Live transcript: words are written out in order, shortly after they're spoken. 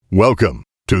Welcome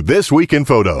to This Week in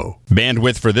Photo.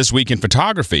 Bandwidth for This Week in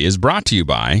Photography is brought to you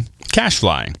by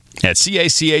CashFly at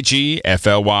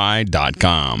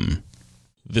CACHEFLY.com.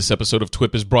 This episode of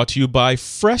TWIP is brought to you by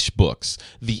FreshBooks,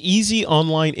 the easy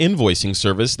online invoicing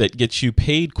service that gets you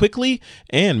paid quickly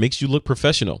and makes you look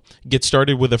professional. Get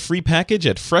started with a free package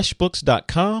at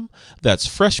freshbooks.com. That's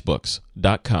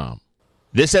freshbooks.com.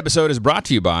 This episode is brought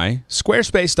to you by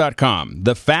Squarespace.com,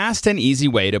 the fast and easy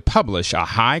way to publish a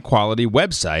high-quality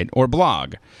website or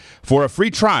blog. For a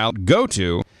free trial, go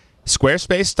to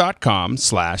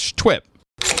squarespace.com/twip.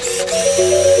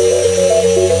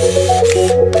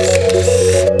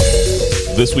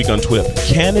 This week on TWIP,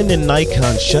 Canon and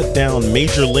Nikon shut down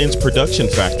major lens production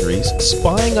factories,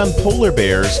 spying on polar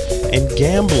bears, and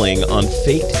gambling on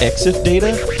faked EXIF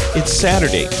data. It's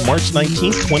Saturday, March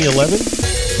 19th, 2011,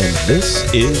 and this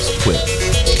is TWIP.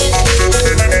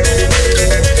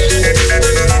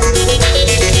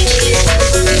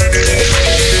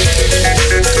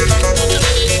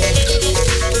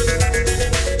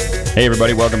 Hey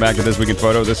everybody, welcome back to This Week in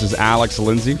Photo. This is Alex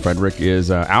Lindsay. Frederick is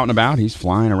out and about. He's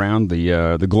flying around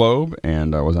the globe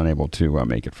and was unable to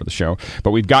make it for the show.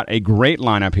 But we've got a great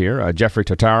lineup here. Jeffrey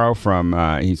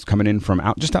Totaro he's coming in from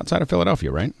just outside of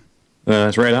Philadelphia, right?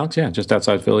 That's right, Alex. Yeah, just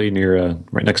outside Philly, near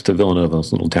right next to Villanova,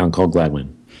 this little town called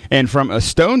Gladwin. And from a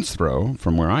stone's throw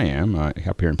from where I am,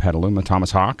 up here in Petaluma,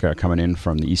 Thomas Hawk coming in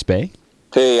from the East Bay.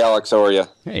 Hey, Alex, how are you?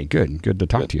 Hey, good to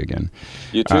talk to you again.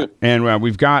 You too. And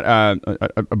we've got a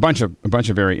bunch of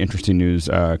very interesting news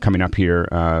coming up here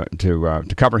to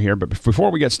cover here. But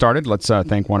before we get started, let's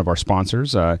thank one of our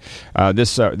sponsors.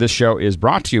 This show is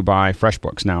brought to you by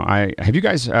FreshBooks. Now, have you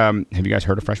guys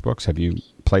heard of FreshBooks? Have you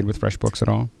played with FreshBooks at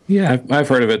all? Yeah, I've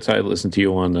heard of it. So I listened to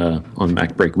you on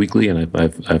Mac Break Weekly, and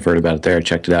I've heard about it there. I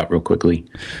checked it out real quickly.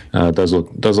 It does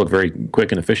look very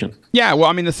quick and efficient. Yeah, well,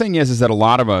 I mean, the thing is that a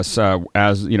lot of us,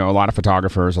 as you know, a lot of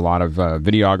photographers, a lot of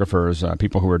videographers,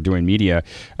 people who are doing media,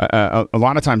 a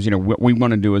lot of times, you know, what we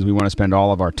want to do is we want to spend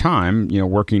all of our time, you know,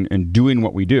 working and doing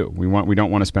what we do. We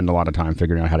don't want to spend a lot of time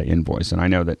figuring out how to invoice. And I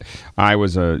know that I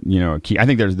was a key. I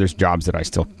think there's jobs that I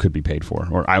still could be paid for,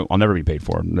 or I'll never be paid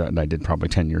for, that I did probably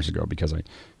 10 years ago because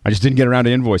I just didn't get around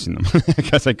to invoicing them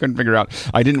because I couldn't figure out.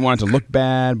 I didn't want it to look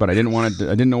bad, but I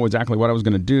didn't know exactly what I was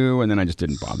going to do, and then I just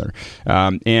didn't bother.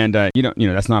 You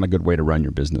know that's not a good way to run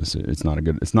your business. It's not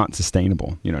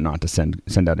sustainable, you know, not to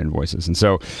send out invoices. And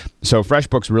so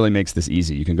FreshBooks really makes this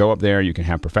easy. You can go up there, you can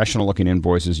have professional looking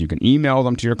invoices, you can email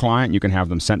them to your client, you can have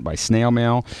them sent by snail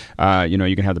mail.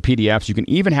 You can have the PDFs. You can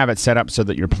even have it set up so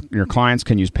that your clients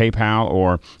can use PayPal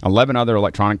or 11 other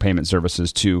electronic payment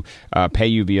services to pay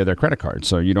you via their credit card.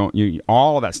 So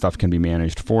all of that stuff can be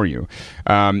managed for you.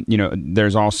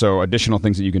 There's also additional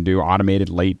things that you can do, automated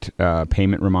late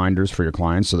payment reminders for your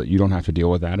clients so that you don't have to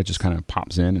deal with that. It just kind of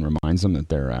pops in and reminds them that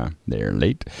they're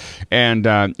late. And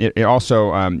it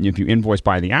also, if you invoice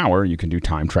by the hour, you can do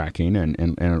time tracking and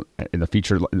the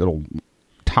feature that'll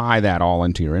tie that all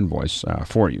into your invoice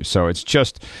for you. So it's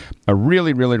just a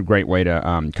really, really great way to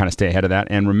kind of stay ahead of that.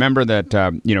 And remember that,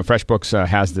 FreshBooks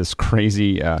has this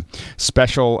crazy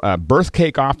special birth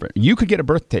cake offer. You could get a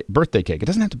birthday cake. It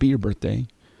doesn't have to be your birthday.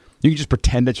 You can just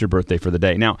pretend it's your birthday for the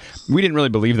day. Now, we didn't really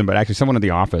believe them, but actually someone in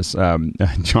the office,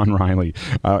 John Riley,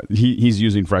 he's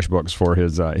using FreshBooks for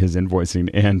his invoicing,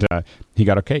 and he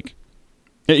got a cake.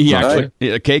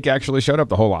 A cake actually showed up.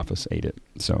 The whole office ate it.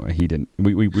 So he didn't.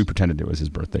 We pretended it was his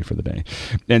birthday for the day,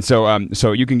 and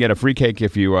so you can get a free cake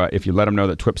if you let them know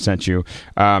that TWIP sent you.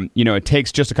 It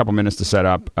takes just a couple minutes to set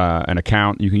up an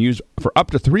account. You can use for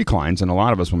up to 3 clients, and a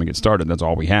lot of us when we get started, that's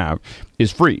all we have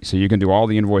is free. So you can do all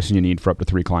the invoicing you need for up to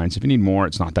 3 clients. If you need more,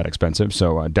 it's not that expensive.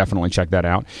 So definitely check that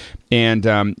out, and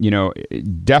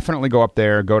definitely go up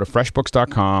there, go to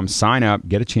freshbooks.com, sign up,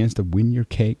 get a chance to win your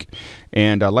cake,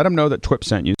 and let them know that TWIP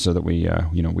sent you so that we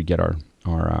get our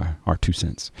 2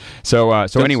 cents. So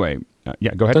anyway,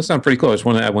 go ahead. That sounds pretty cool. I just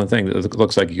want to add one thing. It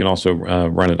looks like you can also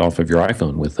run it off of your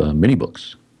iPhone with mini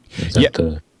books.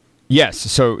 Yes.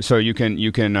 So you can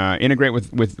integrate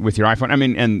with your iPhone. I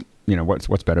mean, and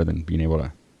what's better than being able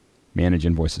to manage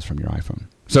invoices from your iPhone?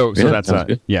 So that's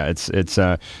it's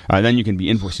then you can be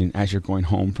invoicing as you're going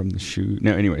home from the shoot.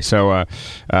 No, anyway, so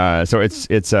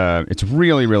it's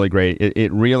really, really great.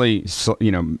 It really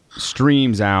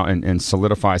streams out and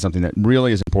solidifies something that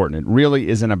really is important. It really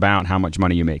isn't about how much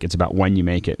money you make. It's about when you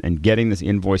make it, and getting this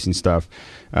invoicing stuff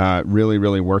really,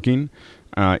 really working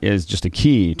is just a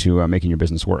key to making your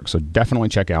business work. So definitely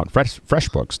check out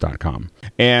freshbooks.com.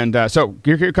 And so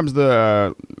here comes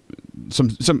the some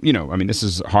this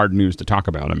is hard news to talk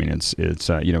about. I mean, it's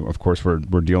of course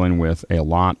we're dealing with a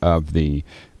lot of the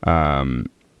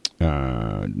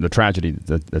the tragedy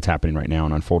that's happening right now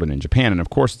and unfolding in Japan, and of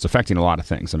course it's affecting a lot of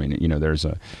things. I mean, there's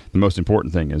the most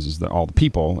important thing is all the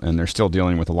people, and they're still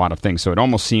dealing with a lot of things. So it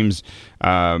almost seems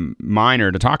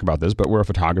minor to talk about this, but we're a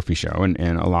photography show, and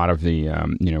a lot of the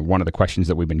one of the questions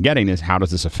that we've been getting is, how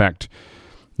does this affect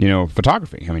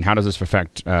photography? I mean, how does this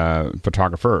affect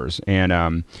photographers? And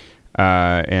one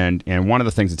of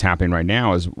the things that's happening right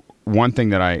now is one thing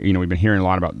that we've been hearing a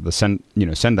lot about the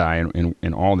Sendai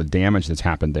and all the damage that's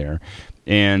happened there.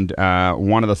 And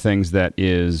one of the things that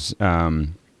is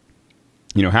happened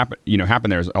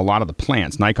there is a lot of the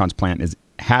plants. Nikon's plant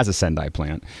has a Sendai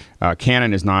plant.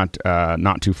 Canon is not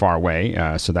too far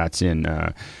away, so that's in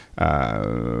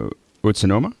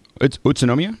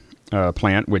Utsunomiya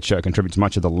plant, which contributes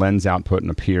much of the lens output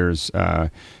and appears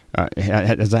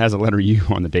has a letter U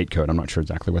on the date code. I'm not sure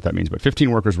exactly what that means, but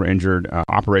 15 workers were injured.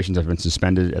 Operations have been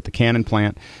suspended at the Canon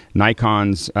plant.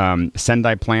 Nikon's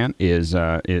Sendai plant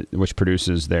which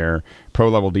produces their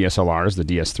pro-level DSLRs, the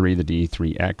DS3, the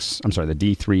D3X, the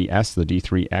D3S, the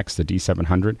D3X, the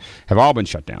D700, have all been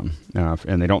shut down,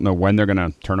 and they don't know when they're going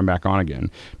to turn them back on again.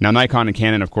 Now, Nikon and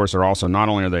Canon, of course, are also, not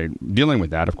only are they dealing with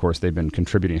that, of course, they've been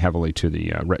contributing heavily to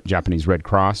the Japanese Red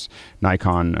Cross.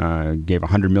 Nikon gave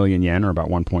 100 million yen, or about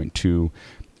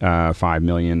 1.25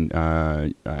 million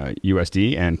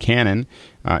USD, and Canon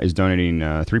is donating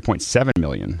 $3.7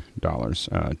 million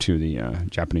to the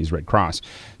Japanese Red Cross.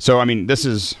 So, I mean,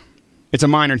 it's a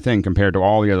minor thing compared to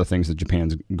all the other things that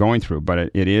Japan's going through,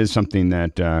 but it is something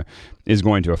that is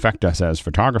going to affect us as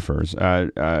photographers.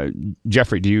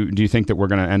 Jeffrey, do you think that we're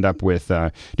going to end up with?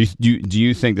 Do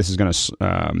you think this is going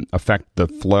to affect the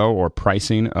flow or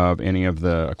pricing of any of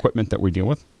the equipment that we deal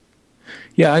with?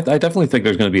 Yeah, I definitely think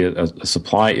there's going to be a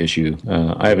supply issue.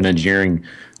 I have an engineering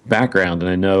background, and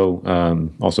I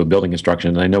know also building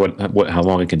construction, and I know how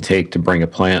long it can take to bring a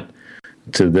plant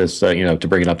to this, to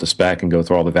bring it up to spec and go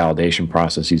through all the validation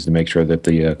processes to make sure that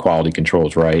the quality control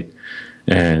is right,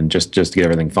 and just to get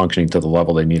everything functioning to the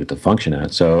level they need it to function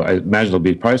at. So I imagine there'll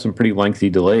be probably some pretty lengthy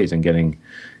delays in getting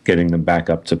them back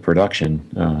up to production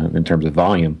in terms of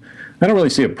volume. I don't really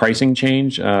see a pricing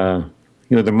change. There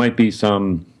might be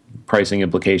some pricing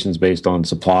implications based on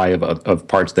supply of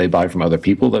parts they buy from other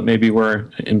people that maybe were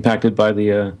impacted by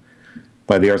the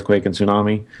earthquake and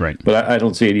tsunami. Right. But I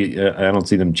don't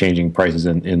see them changing prices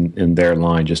in their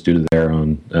line just due to their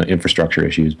own infrastructure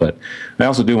issues. But I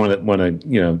also do want to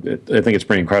I think it's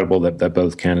pretty incredible that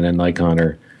both Canon and Nikon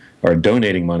are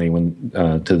donating money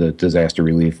to the disaster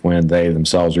relief when they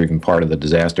themselves are even part of the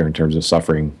disaster in terms of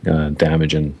suffering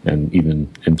damage and even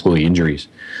employee injuries.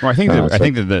 Well, I think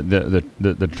that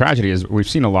the tragedy is we've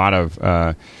seen a lot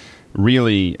of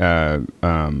really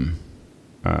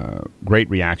great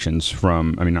reactions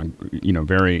from,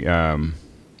 very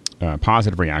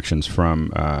positive reactions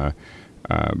from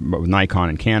Nikon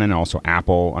and Canon, also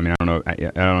Apple. I mean, I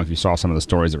don't know if you saw some of the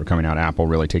stories that were coming out. Apple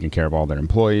really taking care of all their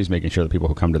employees, making sure that people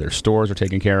who come to their stores are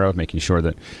taken care of, making sure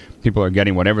that people are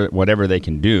getting whatever they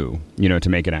can do, to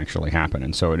make it actually happen.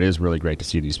 And so it is really great to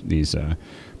see these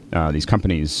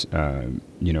companies,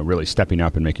 really stepping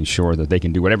up and making sure that they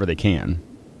can do whatever they can.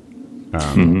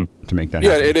 To make that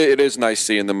happen. Yeah, it is nice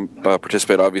seeing them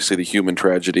participate. Obviously, the human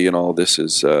tragedy and all this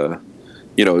is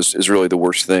really the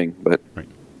worst thing. But right.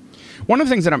 One of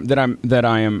the things that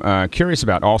I am curious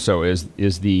about also is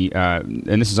the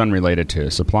and this is unrelated to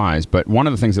supplies, but one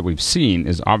of the things that we've seen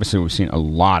is obviously we've seen a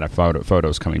lot of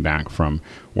photos coming back from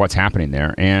what's happening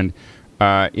there, and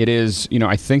it is,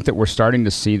 I think that we're starting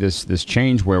to see this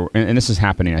change where, and this is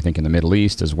happening, I think, in the Middle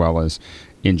East as well as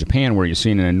in Japan, where you're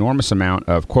seeing an enormous amount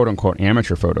of quote unquote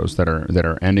amateur photos that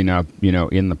are ending up,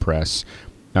 in the press,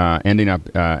 ending up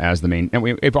as the main. And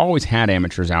we've always had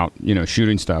amateurs out,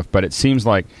 shooting stuff, but it seems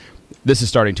like this is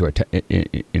starting to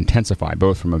intensify,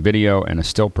 both from a video and a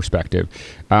still perspective.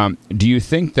 Do you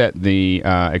think that the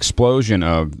explosion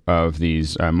of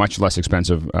these much less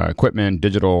expensive equipment,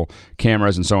 digital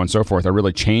cameras, and so on and so forth, are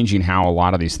really changing how a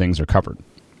lot of these things are covered?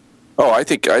 Oh, I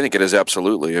think it is,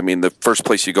 absolutely. I mean, the first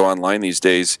place you go online these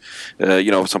days,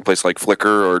 someplace like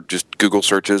Flickr or just Google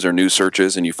searches or news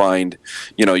searches, and you find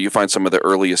some of the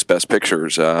earliest best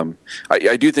pictures.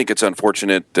 I do think it's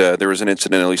unfortunate. There was an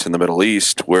incident, at least in the Middle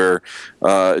East, where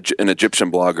an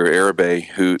Egyptian blogger, Arabe,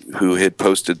 who had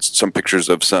posted some pictures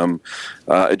of some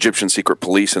Egyptian secret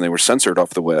police, and they were censored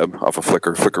off the web, off of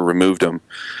Flickr. Flickr removed them.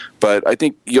 But I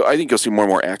think you'll see more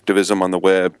and more activism on the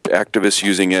web. Activists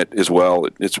using it as well.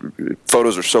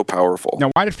 Photos are so powerful. Now,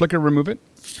 why did Flickr remove it?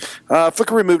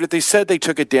 Flickr removed it. They said they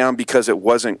took it down because it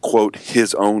wasn't, quote,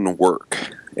 his own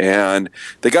work. And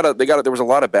there was a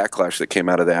lot of backlash that came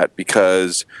out of that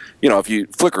because,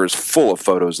 Flickr is full of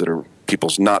photos that are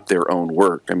people's not their own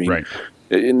work. I mean, right.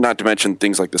 Not to mention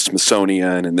things like the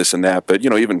Smithsonian and this and that, but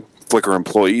even Flickr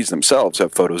employees themselves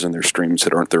have photos in their streams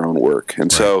that aren't their own work, and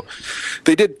so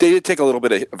they did take a little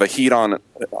bit of a heat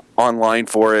online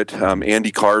for it.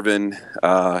 Andy Carvin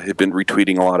had been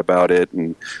retweeting a lot about it,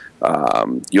 and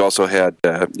you also had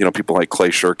people like Clay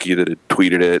Shirky that had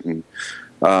tweeted it, and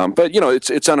but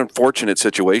it's an unfortunate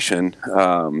situation,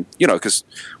 because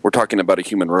we're talking about a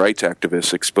human rights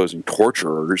activist exposing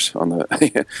torturers on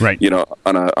the right.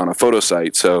 on a photo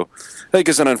site. So I think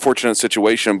it's an unfortunate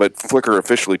situation, but Flickr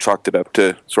officially chalked it up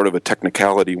to sort of a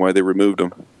technicality why they removed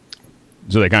them.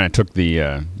 So they kind of took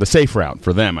the safe route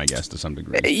for them, I guess, to some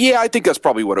degree. Yeah, I think that's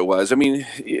probably what it was. I mean,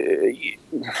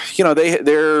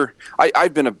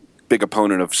 I've been a big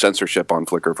opponent of censorship on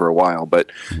Flickr for a while,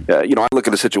 but I look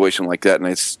at a situation like that, and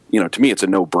it's to me it's a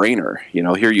no-brainer.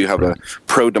 Here you have a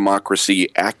pro-democracy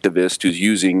activist who's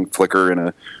using Flickr in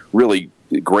a really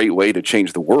great way to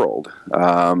change the world,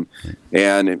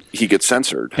 and he gets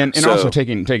censored. And so, also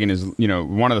taking is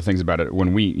one of the things about it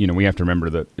when we have to remember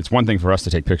that it's one thing for us to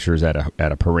take pictures at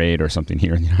a parade or something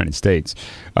here in the United States.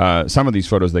 Some of these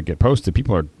photos that get posted,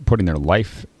 people are putting their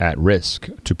life at risk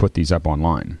to put these up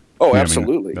online. Oh,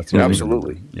 absolutely,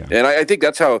 absolutely. Yeah. And I think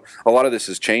that's how a lot of this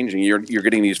is changing. You're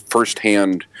getting these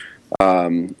firsthand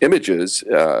images,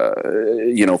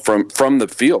 from the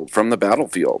field, from the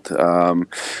battlefield.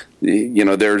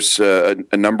 There's a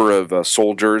number of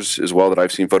soldiers as well that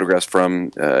I've seen photographs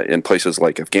from in places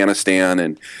like Afghanistan,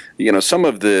 and some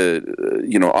of the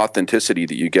authenticity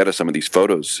that you get of some of these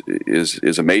photos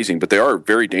is amazing, but they are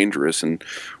very dangerous, and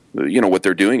what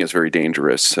they're doing is very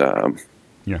dangerous.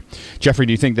 Yeah, Jeffrey,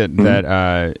 do you think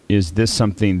that is this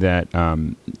something that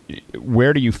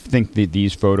where do you think that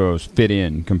these photos fit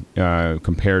in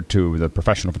compared to the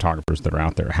professional photographers that are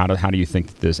out there? How do you think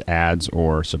that this adds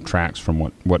or subtracts from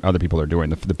what other people are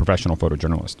doing, the professional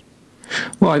photojournalist?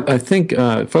 Well, I think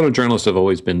photojournalists have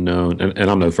always been known, and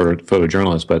I'm no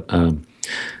photojournalist, but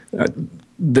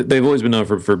they've always been known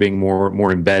for being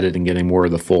more embedded and getting more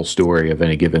of the full story of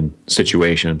any given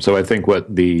situation. So I think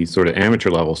what the sort of amateur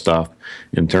level stuff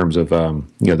in terms of the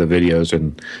videos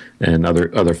and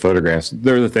other photographs,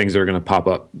 they're the things that are going to pop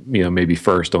up maybe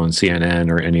first on CNN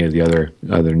or any of the other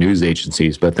news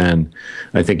agencies. But then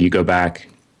I think you go back,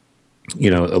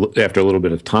 after a little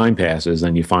bit of time passes,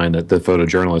 then you find that the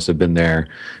photojournalists have been there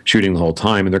shooting the whole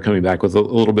time, and they're coming back with a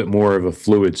little bit more of a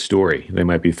fluid story. They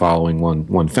might be following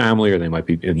one family, or they might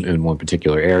be in one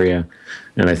particular area.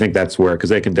 And I think that's where, because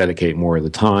they can dedicate more of the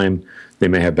time, they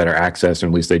may have better access, or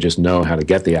at least they just know how to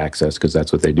get the access because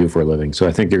that's what they do for a living. So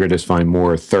I think you're going to just find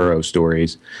more thorough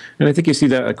stories. And I think you see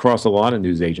that across a lot of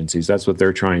news agencies. That's what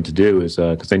they're trying to do, is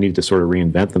because they need to sort of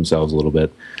reinvent themselves a little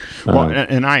bit. Well,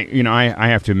 and I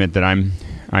have to admit that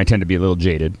I tend to be a little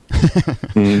jaded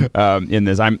in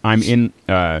this. I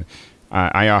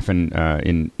often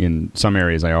in some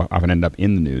areas I often end up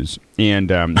in the news, and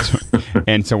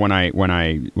so when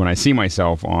I see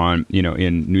myself on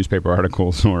in newspaper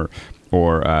articles or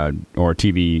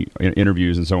TV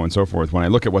interviews and so on and so forth, when I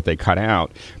look at what they cut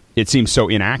out, it seems so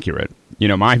inaccurate.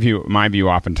 My view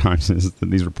oftentimes is that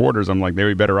these reporters, I'm like, they'd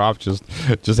be better off just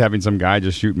having some guy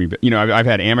just shoot me. I've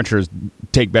had amateurs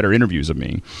take better interviews of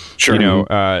me, sure.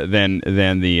 Than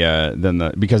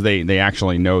the because they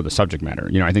actually know the subject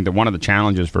matter. I think that one of the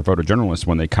challenges for photojournalists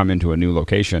when they come into a new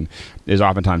location is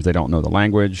oftentimes they don't know the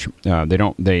language.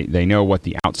 They know what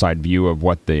the outside view of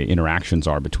what the interactions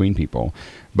are between people,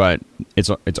 but it's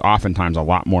oftentimes a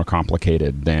lot more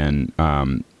complicated than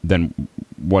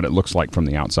what it looks like from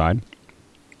the outside.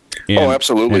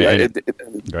 Absolutely.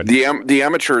 The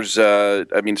amateurs,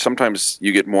 sometimes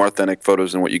you get more authentic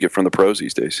photos than what you get from the pros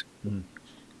these days. And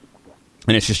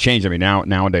it's just changed.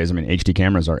 Nowadays, HD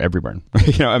cameras are everywhere.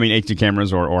 HD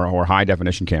cameras or high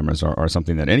definition cameras are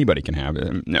something that anybody can have.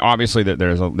 Obviously, that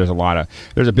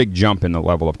there's a big jump in the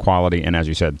level of quality and, as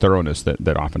you said, thoroughness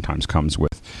that oftentimes comes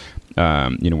with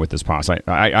with this process.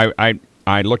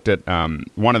 I looked at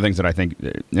one of the things that I think,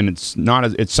 and it's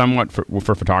somewhat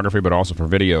for photography, but also for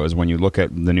video, is when you look at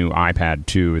the new iPad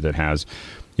 2 that has,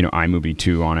 iMovie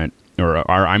 2 on it, or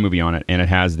our iMovie on it, and it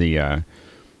has the,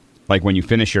 like when you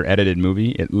finish your edited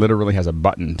movie, it literally has a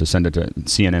button to send it to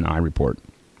CNN iReport.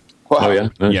 Wow.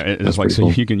 Oh yeah, it's like so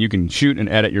cool. you can shoot and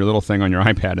edit your little thing on your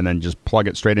iPad and then just plug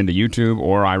it straight into YouTube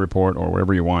or iReport or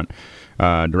wherever you want.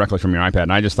 Directly from your iPad,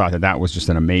 and I just thought that was just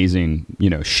an amazing,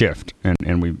 shift,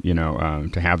 and we,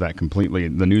 to have that completely,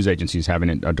 the news agencies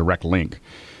having a direct link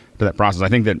to that process. I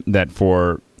think that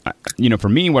for, for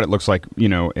me, what it looks like,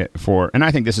 and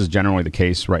I think this is generally the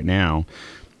case right now.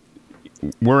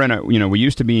 We're in we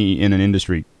used to be in an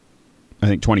industry I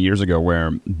think 20 years ago,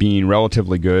 where being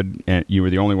relatively good and you were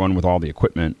the only one with all the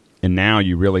equipment, and now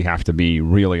you really have to be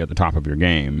really at the top of your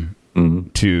game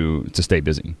to stay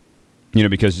busy.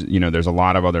 Because there's a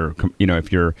lot of other.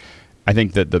 If you're, I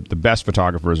think that the best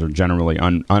photographers are generally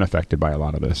unaffected by a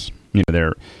lot of this.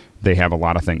 They have a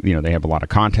lot of things. They have a lot of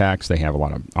contacts. They have a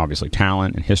lot of obviously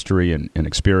talent and history and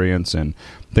experience and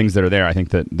things that are there. I think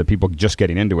that the people just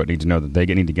getting into it need to know that they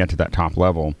need to get to that top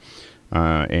level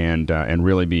and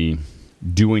really be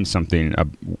doing something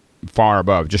far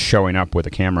above just showing up with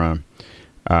a camera.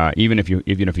 Even if you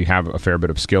have a fair bit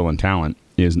of skill and talent,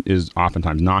 is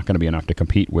oftentimes not going to be enough to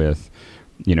compete with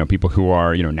people who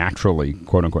are naturally,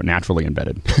 quote unquote, naturally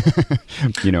embedded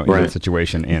in the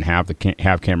situation and have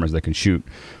cameras that can shoot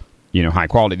high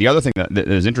quality. The other thing that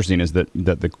is interesting is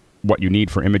that what you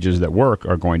need for images that work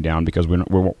are going down because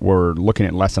we're looking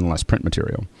at less and less print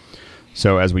material.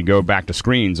 So as we go back to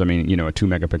screens, a 2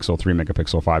 megapixel, 3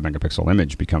 megapixel, 5 megapixel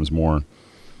image becomes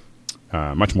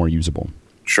much more usable.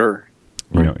 Sure.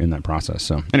 In that process.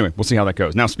 So anyway, we'll see how that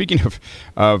goes. Now, speaking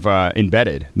of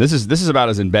embedded, this is about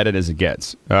as embedded as it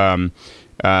gets. This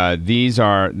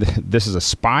is a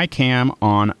spy cam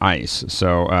on ice.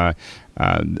 So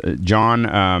John,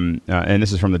 and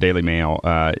this is from the Daily Mail.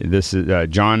 This is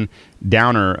John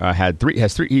Downer he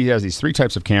has these three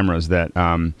types of cameras that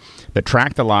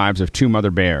track the lives of two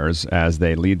mother bears as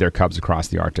they lead their cubs across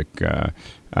the Arctic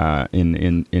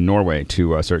in Norway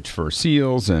to search for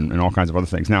seals and all kinds of other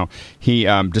things. Now he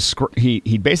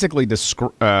basically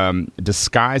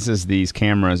disguises these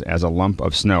cameras as a lump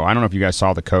of snow. I don't know if you guys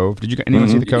saw The Cove. Did anyone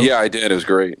see The Cove? Yeah, I did. It was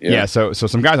great. Yeah. So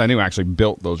some guys I knew actually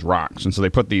built those rocks, and so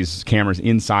they put these cameras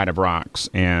inside of rocks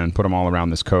and put them all around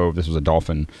this cove. This was a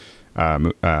dolphin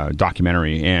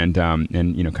documentary, and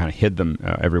kind of hid them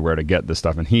everywhere to get this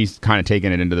stuff. And he's kind of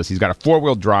taken it into this. He's got a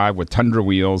 4-wheel drive with Tundra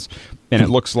wheels, and it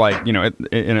looks like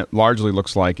it largely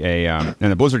looks like and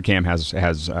the Blizzard Cam has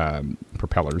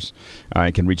propellers.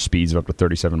 It can reach speeds of up to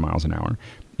 37 miles an hour.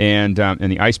 And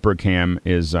the Iceberg Cam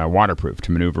is waterproof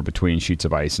to maneuver between sheets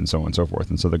of ice and so on and so forth.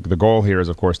 And so the goal here is,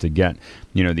 of course, to get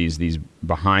these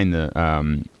behind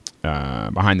the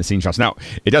scene shots. Now,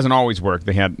 it doesn't always work.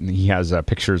 He has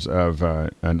pictures of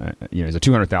it's a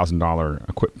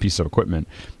 $200,000 piece of equipment,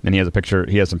 and he has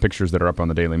some pictures that are up on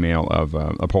the Daily Mail of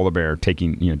a polar bear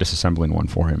taking disassembling one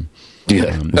for him.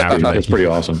 Yeah, that's pretty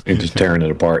awesome. And just tearing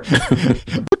it apart.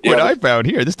 What I found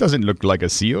here, this doesn't look like a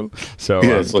seal. So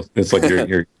yeah, it's like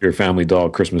your family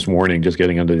dog Christmas morning just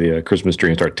getting under the Christmas tree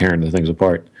and start tearing the things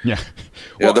apart. Yeah,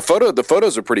 yeah. The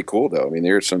photos are pretty cool though. I mean,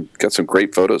 got some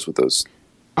great photos with those.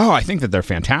 Oh, I think that they're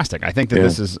fantastic. I think that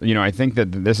this is, I think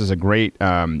that this is a great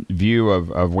view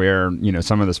of where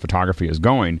some of this photography is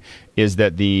going. Is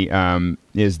that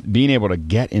is being able to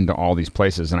get into all these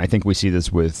places, and I think we see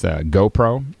this with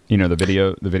GoPro.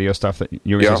 The video stuff that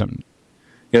you ever see something.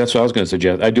 Yeah, that's what I was going to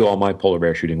suggest. I do all my polar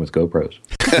bear shooting with GoPros.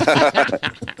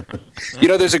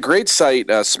 There's a great site,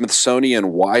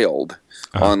 Smithsonian Wild.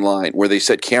 Online where they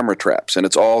set camera traps, and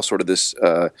it's all sort of this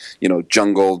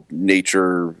jungle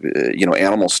nature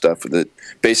animal stuff that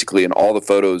basically in all the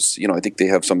photos I think they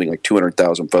have something like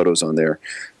 200,000 photos on there,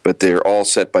 but they're all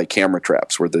set by camera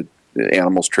traps where the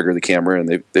animals trigger the camera,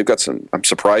 and they've got some. I'm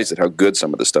surprised at how good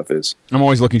some of the stuff is. I'm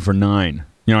always looking for 9.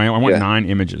 I want 9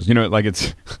 images. Like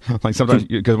it's like sometimes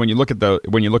because when you look at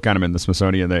them in the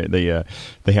Smithsonian, they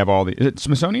have all the. Is it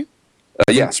Smithsonian?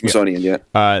 Smithsonian. Yeah.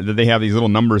 They have these little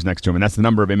numbers next to them, and that's the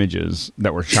number of images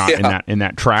that were shot in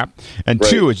that trap. And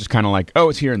 2 is just kind of like, oh,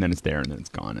 it's here, and then it's there, and then it's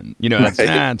gone, and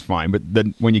that's fine. But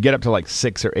then when you get up to like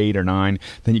 6 or 8 or 9,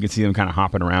 then you can see them kind of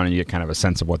hopping around, and you get kind of a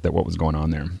sense of what was going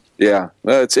on there. Yeah,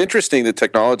 it's interesting, the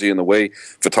technology and the way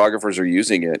photographers are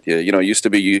using it. It used to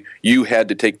be you had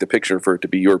to take the picture for it to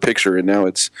be your picture, and now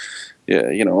it's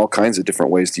all kinds of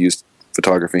different ways to use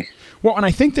photography. Well, and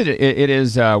I think that it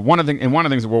is one of the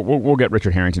things that we'll get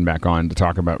Richard Harrington back on to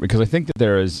talk about, because I think that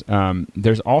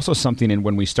there's also something in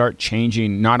when we start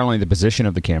changing not only the position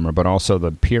of the camera but also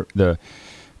the period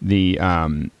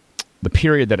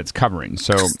that it's covering.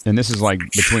 So, and this is like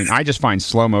I just find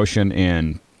slow motion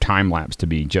and time lapse to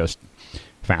be just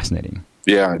fascinating.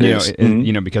 Yeah, it is.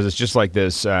 Because it's just like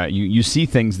this. You see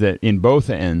things that in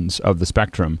both ends of the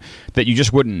spectrum that you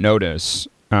just wouldn't notice.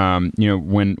 When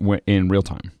in real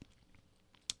time,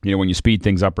 when you speed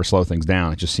things up or slow things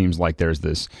down, it just seems like there's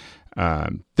this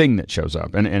thing that shows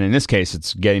up, and in this case,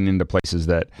 it's getting into places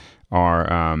that are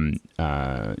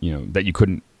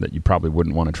that you probably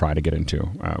wouldn't want to try to get into.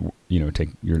 You're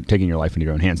taking your life into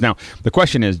your own hands. Now, the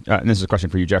question is, and this is a question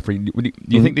for you, Jeffrey. Do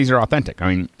you think these are authentic?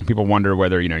 I mean, people wonder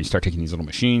whether you start taking these little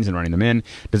machines and running them in.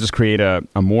 Does this create a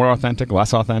more authentic,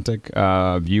 less authentic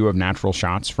view of natural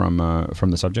shots from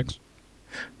the subjects?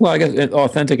 Well, I guess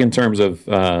authentic in terms of,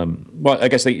 well, I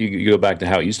guess that you go back to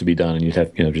how it used to be done, and you'd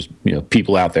have, just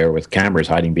people out there with cameras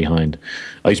hiding behind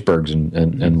icebergs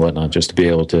and whatnot, just to be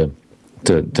able to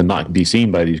not be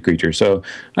seen by these creatures. So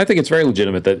I think it's very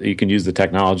legitimate that you can use the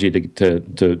technology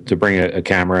to bring a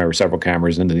camera or several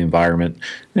cameras into the environment,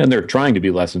 and they're trying to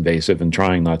be less invasive and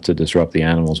trying not to disrupt the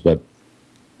animals, but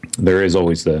there is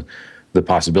always the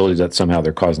possibility that somehow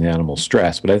they're causing the animals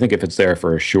stress. But I think if it's there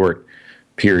for a short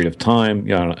period of time, I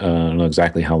don't know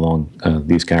exactly how long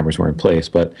these cameras were in place,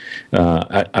 but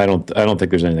I don't think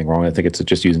there's anything wrong. I think it's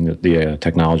just using the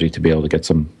technology to be able to get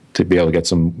some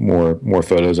more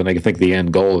photos. And I think the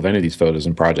end goal of any of these photos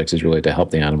and projects is really to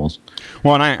help the animals.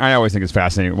 Well, and I always think it's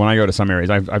fascinating when I go to some areas.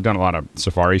 I've done a lot of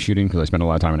safari shooting because I spend a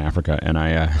lot of time in Africa, and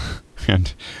I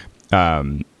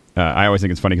always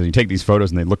think it's funny because you take these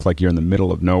photos and they look like you're in the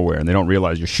middle of nowhere, and they don't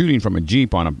realize you're shooting from a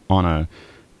Jeep on a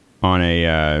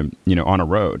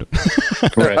road.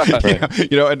 Right.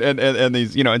 And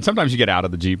these, and sometimes you get out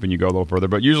of the Jeep and you go a little further,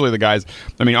 but usually the guys,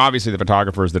 obviously the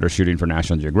photographers that are shooting for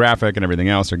National Geographic and everything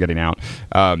else are getting out.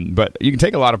 But you can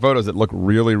take a lot of photos that look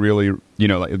really, really,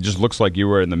 like it just looks like you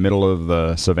were in the middle of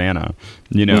the savannah,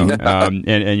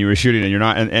 and you were shooting and you're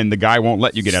not, and the guy won't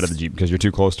let you get out of the Jeep because you're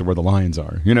too close to where the lions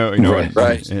are,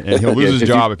 Right. And he'll lose his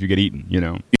job if you get eaten,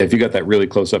 Yeah, if you got that really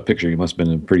close up picture, you must have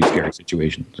been in a pretty scary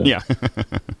situation. So. Yeah.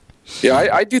 Yeah,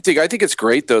 I think it's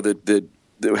great though that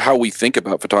how we think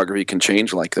about photography can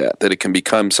change like that it can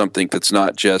become something that's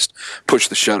not just push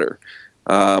the shutter.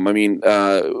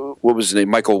 What was his name?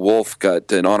 Michael Wolff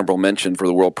got an honorable mention for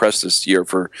the World Press this year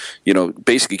for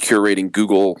basically curating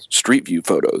Google Street View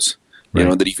photos.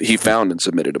 Right. That he found and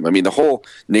submitted them. The whole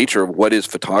nature of what is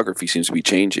photography seems to be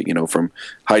changing, from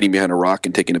hiding behind a rock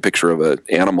and taking a picture of an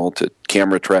animal to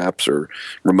camera traps or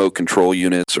remote control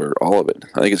units or all of it.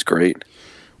 I think it's great.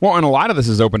 Well, and a lot of this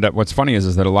is opened up. What's funny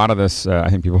is that a lot of this, I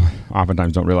think people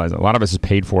oftentimes don't realize, a lot of this is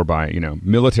paid for by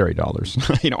military dollars.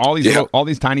 All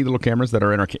these tiny little cameras that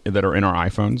are in our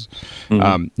iPhones.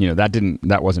 Mm-hmm.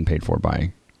 That wasn't paid for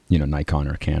by Nikon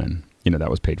or Canon.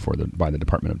 That was paid for by the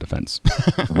Department of Defense,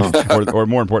 or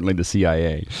more importantly, the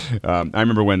CIA. I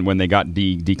remember when they got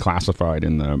declassified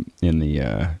in the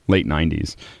late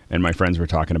 '90s, and my friends were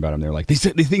talking about them. They're like, these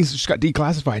things just got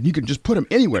declassified, and you can just put them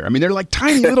anywhere. They're like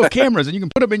tiny little cameras, and you can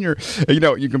put them in your,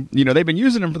 they've been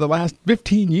using them for the last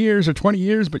 15 years or 20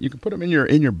 years, but you can put them in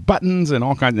your buttons and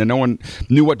all kinds. And no one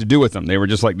knew what to do with them. They were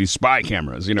just like these spy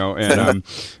cameras, And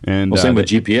same with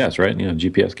GPS, right?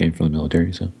 GPS came from the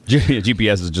military, so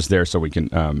GPS is just there so we can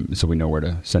so we know where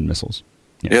to send missiles.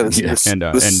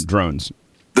 And drones.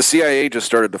 The CIA just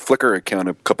started a Flickr account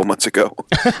a couple months ago.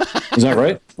 Is that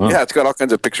right? Wow. Yeah, it's got all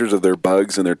kinds of pictures of their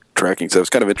bugs and their tracking. So it's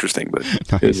kind of interesting. But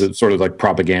nice. Is it sort of like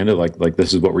propaganda? Like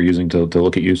this is what we're using to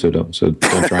look at you, so don't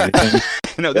try anything.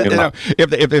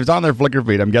 If it's on their Flickr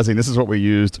feed, I'm guessing this is what we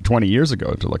used 20 years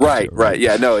ago to look at you. Right.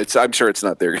 Yeah, no, I'm sure it's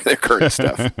not their current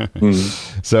stuff.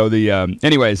 Mm-hmm.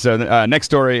 So next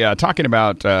story, talking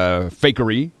about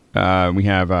fakery. We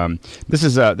have this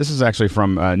is actually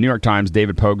from New York Times.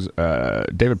 David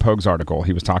Pogue's article.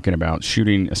 He was talking about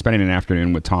spending an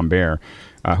afternoon with Tom Baer,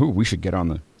 who we should get on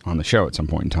the show at some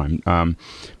point in time.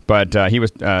 But he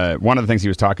was one of the things he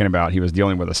was talking about. He was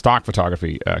dealing with a stock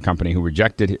photography company who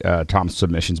rejected Tom's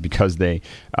submissions because they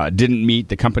didn't meet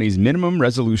the company's minimum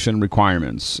resolution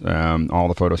requirements. All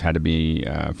the photos had to be,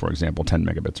 for example, 10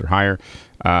 megabits or higher.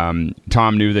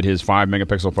 Tom knew that his 5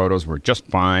 megapixel photos were just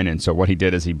fine, and so what he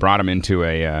did is he brought them into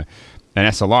an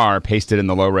SLR, pasted in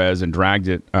the low res, and dragged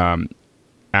it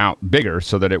out bigger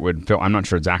so that it would fill. I'm not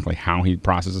sure exactly how he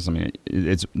processes.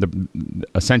 It's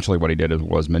essentially what he did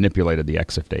was manipulated the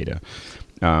EXIF data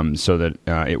so that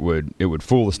it would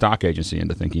fool the stock agency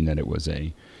into thinking that it was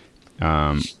it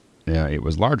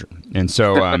was larger. And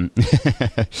so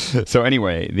so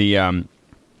anyway,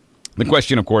 the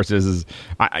question, of course, is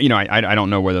I don't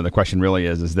know whether the question really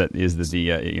is that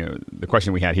the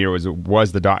question we had here was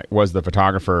the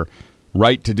photographer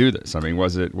right to do this?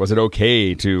 Was it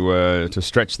okay to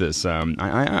stretch this? I'm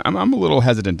a little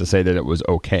hesitant to say that it was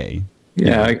okay.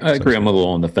 Yeah, I agree. I'm a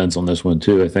little on the fence on this one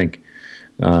too. I think,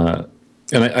 and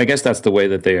I guess that's the way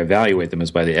that they evaluate them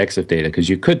is by the EXIF data, because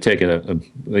you could take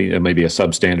maybe a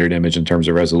substandard image in terms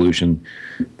of resolution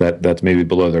that's maybe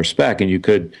below their spec, and you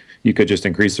could just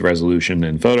increase the resolution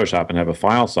in Photoshop and have a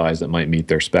file size that might meet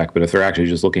their spec. But if they're actually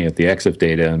just looking at the EXIF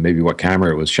data and maybe what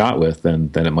camera it was shot with, then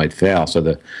it might fail. So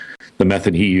the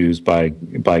method he used by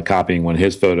copying one of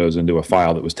his photos into a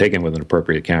file that was taken with an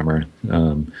appropriate camera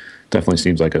definitely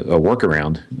seems like a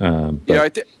workaround. Yeah,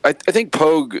 I think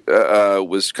Pogue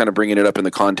was kind of bringing it up in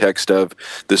the context of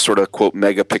this sort of quote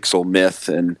megapixel myth,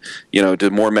 and do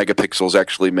more megapixels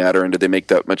actually matter, and do they make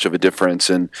that much of a difference?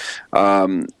 And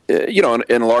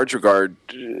in a large regard,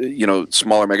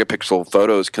 smaller megapixel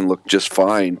photos can look just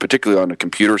fine, particularly on a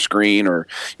computer screen or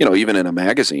even in a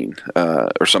magazine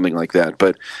or something like that.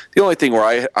 But the only thing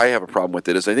where I have a problem with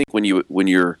it is I think when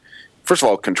you're first of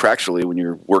all, contractually, when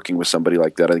you're working with somebody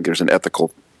like that, I think there's an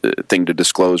ethical thing to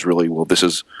disclose, really. Well, this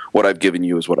is what I've given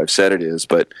you is what I've said it is.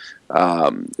 But,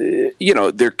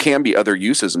 there can be other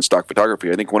uses in stock photography.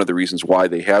 I think one of the reasons why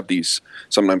they have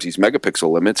sometimes these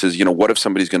megapixel limits is, what if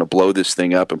somebody's going to blow this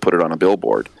thing up and put it on a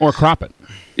billboard? Or crop it.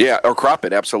 Yeah, or crop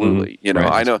it, absolutely. Mm-hmm.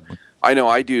 Right. I know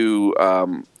I do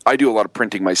a lot of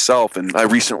printing myself, and I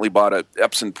recently bought an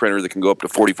Epson printer that can go up to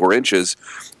 44 inches.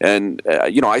 And,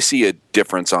 I see a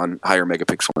difference on higher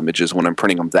megapixel images when I'm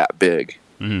printing them that big.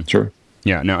 Mm-hmm. Sure.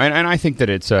 Yeah, no, and I think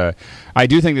that it's I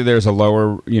do think that there's a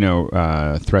lower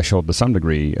threshold to some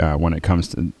degree when it comes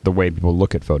to the way people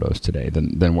look at photos today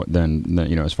than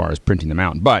as far as printing them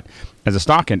out. But as a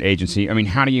stock end agency, I mean,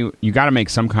 how do you got to make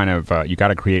some kind of you got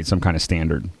to create some kind of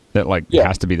standard that it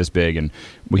has to be this big, and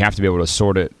we have to be able to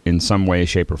sort it in some way,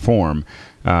 shape, or form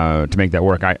to make that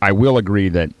work. I will agree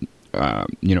that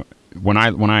when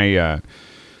I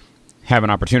have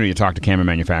an opportunity to talk to camera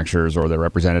manufacturers or their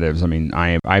representatives, I mean,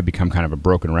 I've become kind of a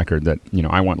broken record that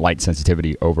I want light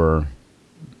sensitivity over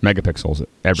megapixels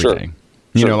every day.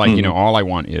 All I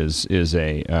want is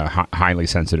a highly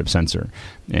sensitive sensor,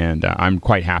 and I'm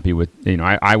quite happy with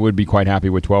I would be quite happy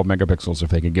with 12 megapixels if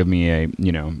they could give me a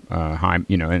high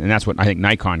and that's what I think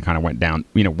Nikon kind of went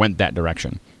that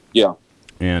direction. Yeah,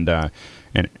 and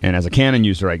as a Canon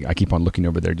user, I keep on looking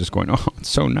over there, just going, oh, it's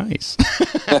so nice.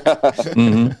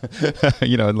 Mm-hmm.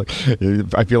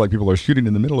 I feel like people are shooting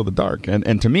in the middle of the dark,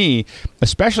 and to me,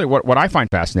 especially what I find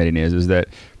fascinating is that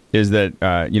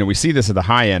we see this at the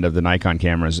high end of the Nikon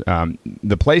cameras.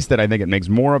 The place that I think it makes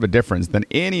more of a difference than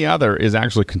any other is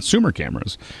actually consumer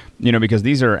cameras. Because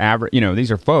these are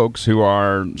these are folks who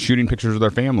are shooting pictures of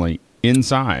their family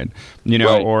inside, right,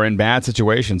 or in bad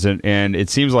situations, and it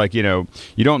seems like you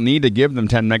don't need to give them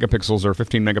 10 megapixels or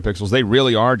 15 megapixels. They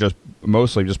really are just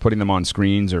mostly just putting them on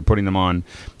screens or putting them on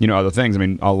other things. I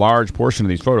mean, a large portion of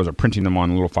these photos are printing them on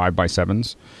little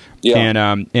 5x7s. Yeah.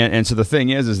 And so the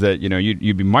thing is that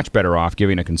you'd be much better off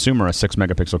giving a consumer a 6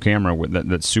 megapixel camera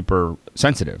that's super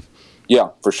sensitive. Yeah,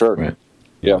 for sure. Right.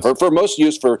 Yeah, for most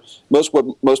use, what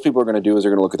most people are going to do is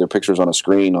they're going to look at their pictures on a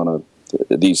screen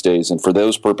these days, and for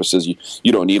those purposes,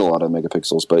 you don't need a lot of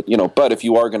megapixels. But if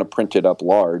you are going to print it up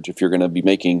large, if you're going to be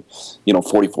making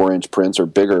 44-inch prints or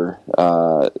bigger,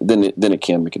 then it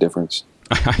can make a difference.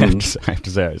 I have to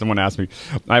say, someone asked me,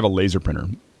 I have a laser printer,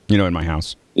 in my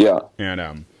house. Yeah,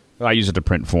 and I use it to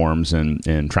print forms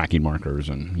and tracking markers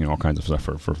and all kinds of stuff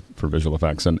for visual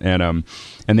effects, and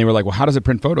they were like, well, how does it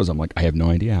print photos? I'm like, I have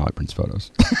no idea how it prints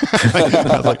photos.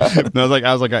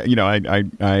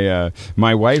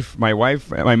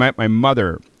 My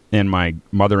mother and my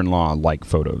mother-in-law like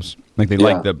photos, like they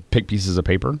like the pick pieces of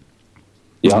paper.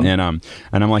 Yeah, and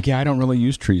I'm like, I don't really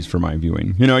use trees for my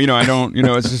viewing. I don't.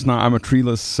 It's just not. I'm a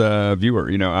treeless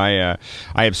viewer. I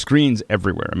have screens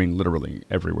everywhere. I mean, literally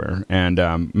everywhere. And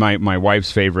my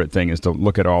wife's favorite thing is to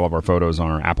look at all of our photos on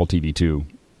our Apple TV 2.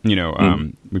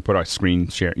 We put our screen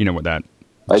share. What that.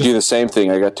 I do the same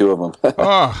thing. I got 2 of them.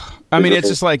 I mean, it's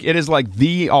just like it is like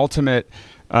the ultimate.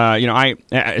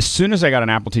 As soon as I got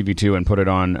an Apple TV 2 and put it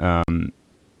on.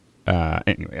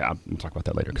 Anyway, we'll talk about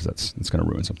that later because it's going to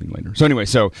ruin something later. So anyway,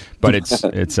 but it's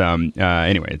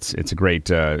a great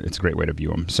way to view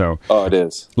them. So it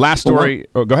is. Last story.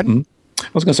 Go ahead. Mm-hmm. I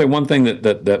was going to say one thing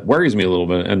that worries me a little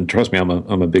bit, and trust me, I'm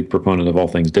a big proponent of all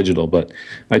things digital, but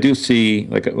I do see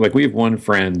like we have one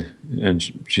friend, and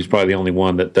she's probably the only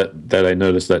one that I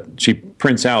noticed that she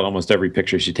prints out almost every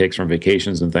picture she takes from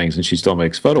vacations and things, and she still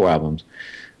makes photo albums,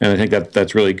 and I think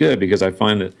that's really good because I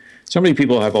find that so many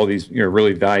people have all these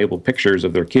really valuable pictures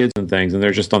of their kids and things, and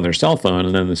they're just on their cell phone,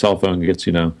 and then the cell phone gets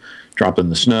dropped in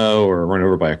the snow or run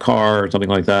over by a car or something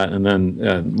like that, and then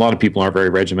a lot of people aren't very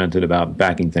regimented about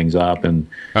backing things up and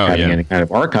having any kind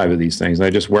of archive of these things. And I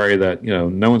just worry that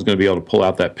no one's going to be able to pull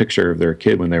out that picture of their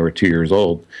kid when they were 2 years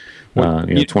old.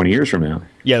 20 years from now.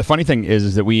 Yeah, the funny thing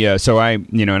is that we and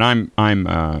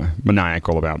I'm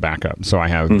maniacal about backup. So I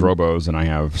have Drobos and I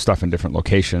have stuff in different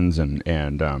locations and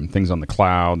things on the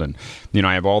cloud, and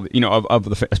I have all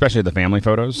especially the family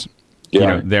photos.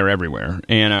 Yeah, they're everywhere.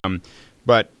 And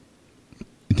but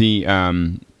the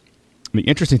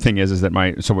interesting thing is that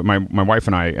my wife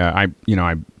and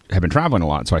I have been traveling a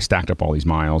lot, so I stacked up all these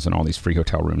miles and all these free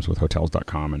hotel rooms with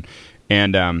Hotels.com,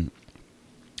 and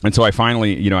so I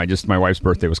finally, my wife's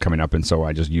birthday was coming up, and so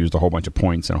I just used a whole bunch of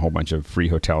points and a whole bunch of free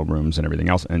hotel rooms and everything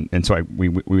else, and so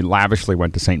we lavishly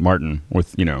went to St. Martin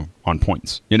with on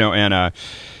points, and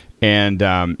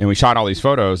we shot all these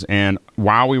photos, and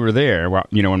while we were there,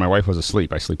 when my wife was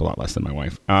asleep, I sleep a lot less than my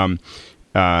wife.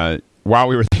 While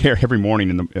we were there, every morning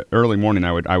in the early morning,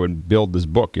 I would build this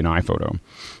book in iPhoto,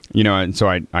 and so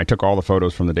I took all the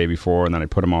photos from the day before, and then I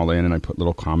put them all in, and I put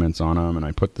little comments on them, and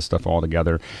I put the stuff all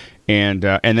together, and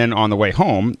then on the way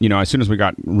home, as soon as we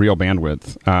got real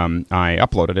bandwidth, I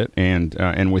uploaded it,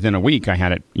 and within a week I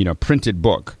had it, printed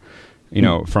book.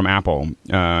 From Apple. Isn't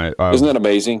that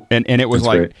amazing? And it was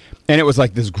That's great. And it was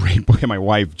like this great book, and my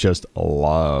wife just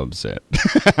loves it.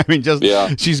 I mean,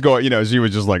 she's going, she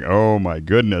was just like, oh my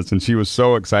goodness, and she was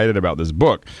so excited about this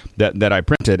book that I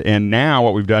printed. And now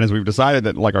what we've done is we've decided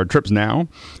that like our trips now,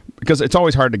 because it's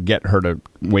always hard to get her to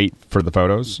wait for the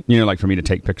photos, like for me to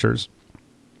take pictures.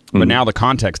 But now the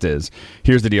context is,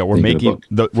 here's the deal: we're making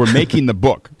the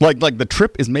book. Like the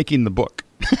trip is making the book.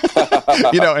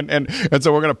 And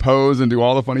so we're going to pose and do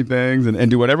all the funny things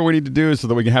and do whatever we need to do so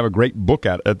that we can have a great book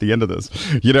at the end of this,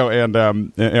 and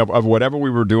of whatever we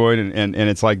were doing. And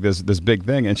it's like this big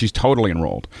thing. And she's totally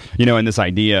enrolled, in this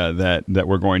idea that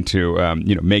we're going to,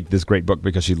 make this great book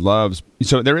because she loves.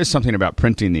 So there is something about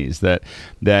printing these that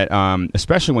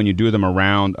especially when you do them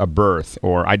around a birth,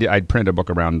 or I printed a book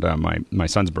around my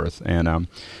son's birth, and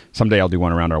someday I'll do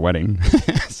one around our wedding.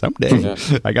 Someday. Yeah.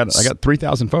 I got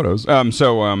 3,000 photos. But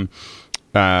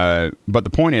the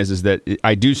point is that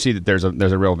I do see that there's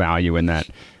a real value in that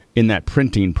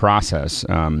printing process.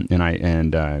 And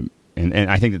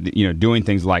I think that doing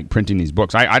things like printing these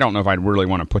books. I don't know if I'd really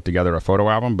want to put together a photo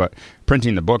album, but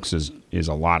printing the books is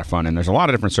a lot of fun, and there's a lot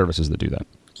of different services that do that.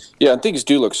 Yeah, and things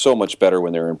do look so much better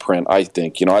when they're in print, I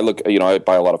think. I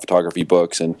buy a lot of photography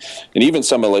books, and even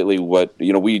some lately,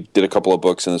 we did a couple of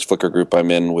books in this Flickr group I'm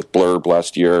in with Blurb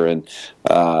last year, and,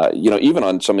 even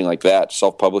on something like that,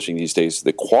 self-publishing these days,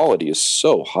 the quality is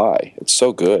so high. It's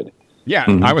so good. Yeah,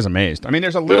 I was amazed. I mean,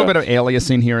 there's a little bit of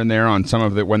aliasing here and there on some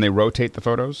of when they rotate the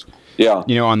photos. Yeah.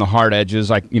 On the hard edges,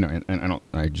 and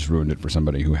I just ruined it for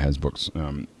somebody who has books.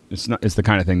 It's the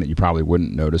kind of thing that you probably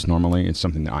wouldn't notice normally. It's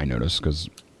something that I notice because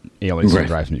aliasing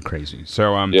drives me crazy.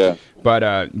 So,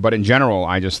 but in general,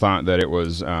 I just thought that it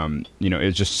was,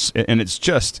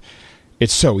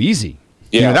 it's so easy.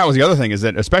 Yeah, that was the other thing, is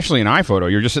that especially in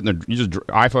iPhoto, you're just sitting there,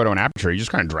 iPhoto and Aperture, you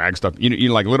just kind of drag stuff. You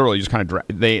like literally just kind of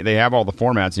they have all the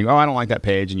formats. And you go, I don't like that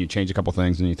page, and you change a couple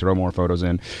things, and you throw more photos in.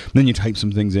 And then you type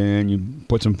some things in, you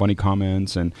put some funny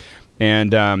comments, and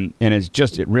it's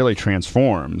just, it really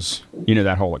transforms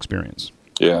that whole experience.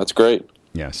 Yeah, that's great.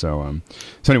 Yeah, so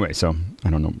anyway, I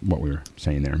don't know what we were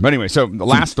saying there, but anyway, so the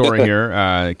last story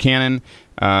here, Canon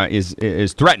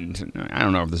is threatened. I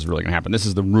don't know if this is really going to happen. This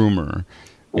is the rumor.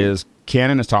 Is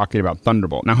Canon is talking about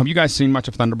Thunderbolt. Now, have you guys seen much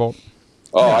of Thunderbolt?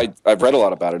 Oh, I've read a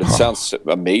lot about it. It sounds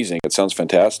amazing. It sounds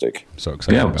fantastic. So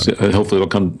excited about it. Hopefully it'll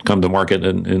come to market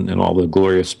in all the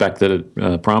glorious spec that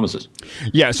it promises.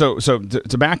 Yeah, so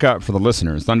to back up for the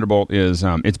listeners, Thunderbolt is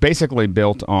it's basically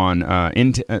built on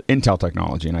Intel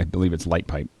technology, and I believe it's light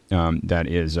pipe. That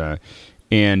is,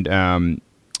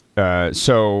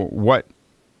 so what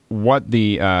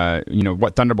the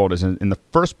what Thunderbolt is in the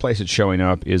first place it's showing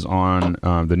up is on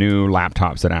the new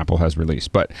laptops that Apple has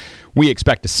released, but we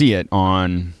expect to see it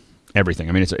on everything.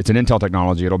 I mean, it's an Intel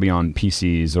technology. It'll be on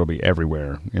PCs. It'll be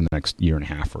everywhere in the next year and a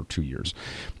half or 2 years.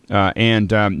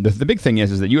 The big thing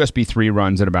is that USB 3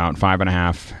 runs at about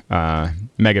 5.5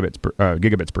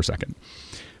 gigabits per second,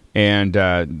 and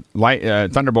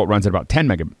Thunderbolt runs at about 10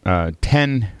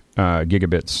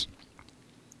 gigabits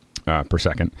per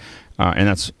second, and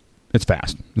it's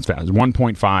fast. It's fast.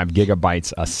 1.5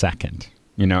 gigabytes a second.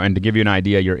 And to give you an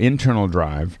idea, your internal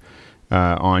drive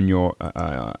on your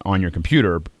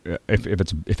computer,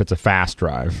 if it's a fast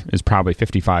drive, is probably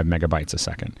 55 megabytes a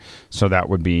second. So that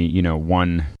would be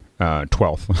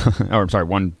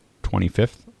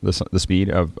 1/25th the speed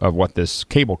of what this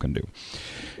cable can do.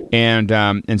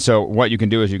 And so what you can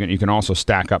do is you can also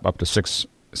stack up to six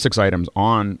items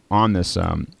on this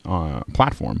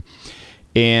platform.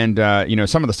 And,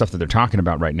 some of the stuff that they're talking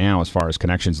about right now as far as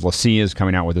connections, LaCie is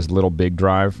coming out with this little big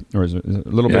drive, or is it a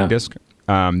little big disk?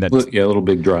 That's a little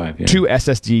big drive. Yeah. Two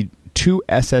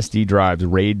SSD drives,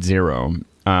 RAID 0,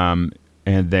 and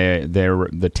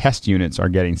the test units are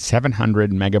getting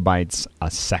 700 megabytes a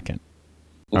second.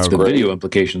 The video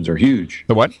implications are huge.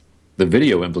 The what? The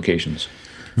video implications.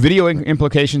 Video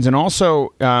implications, and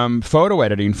also photo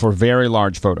editing for very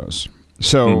large photos.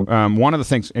 So one of the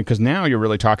things, because now you're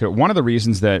really talking. One of the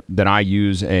reasons that I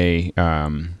use one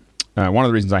of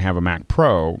the reasons I have a Mac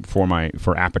Pro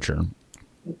for Aperture.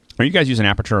 Are you guys using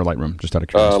Aperture or Lightroom? Just out of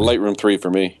curiosity. Lightroom 3 for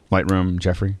me. Lightroom,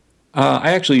 Jeffrey.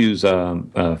 I actually use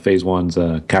Phase One's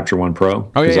Capture One Pro.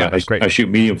 Oh yeah, that's great. I shoot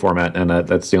medium format, and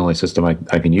that's the only system I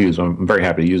can use. I'm very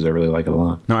happy to use it. I really like it a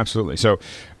lot. No, absolutely. So,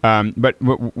 but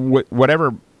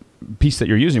whatever piece that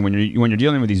you're using when you're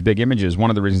dealing with these big images, one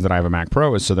of the reasons that I have a Mac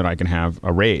Pro is so that I can have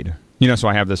a RAID. So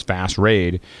I have this fast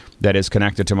RAID that is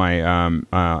connected to my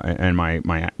and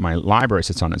my library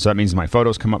sits on it. So that means my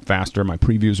photos come up faster, my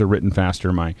previews are written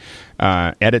faster, my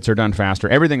edits are done faster.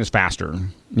 Everything is faster,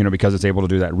 because it's able to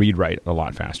do that read write a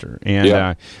lot faster.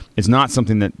 And it's not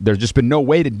something that there's just been no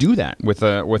way to do that with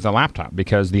a laptop,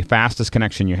 because the fastest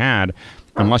connection you had,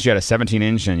 unless you had a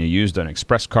 17-inch and you used an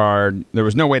express card, there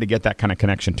was no way to get that kind of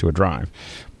connection to a drive.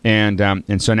 And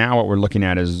so now what we're looking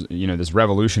at is this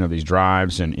revolution of these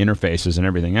drives and interfaces and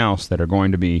everything else that are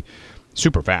going to be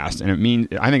super fast. And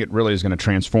I think it really is going to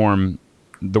transform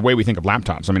the way we think of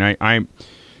laptops. I mean, I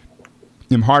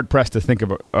am hard pressed to think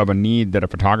of a need that a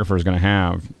photographer is going to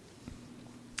have.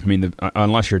 I mean,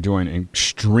 unless you're doing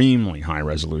extremely high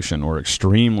resolution or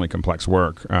extremely complex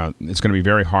work, it's going to be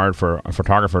very hard for a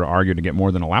photographer to argue to get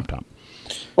more than a laptop.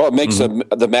 Well, it makes the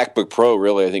MacBook Pro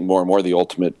really, I think, more and more the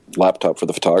ultimate laptop for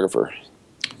the photographer.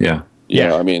 Yeah.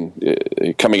 Yeah, I mean,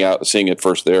 coming out, seeing it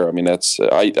first there. I mean, that's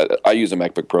I use a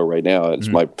MacBook Pro right now. It's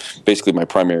basically my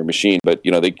primary machine. But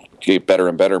they get better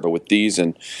and better. But with these,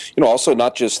 and also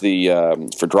not just the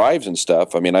for drives and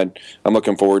stuff. I mean, I'm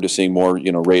looking forward to seeing more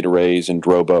RAID arrays and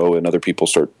Drobo and other people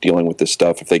start dealing with this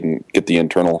stuff if they can get the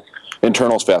internals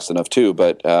fast enough too.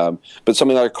 But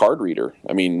something like a card reader.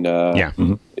 I mean,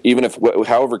 even if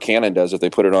however Canon does, if they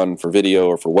put it on for video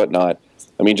or for whatnot.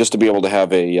 I mean, just to be able to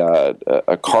have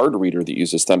a card reader that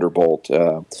uses Thunderbolt,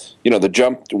 the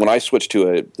jump when I switched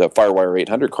to the FireWire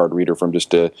 800 card reader from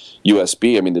just a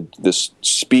USB. I mean, this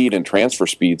speed and transfer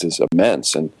speeds is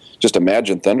immense, and just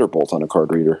imagine Thunderbolt on a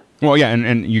card reader. Well, yeah,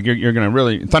 and you're going to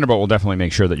really Thunderbolt will definitely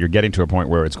make sure that you're getting to a point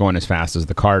where it's going as fast as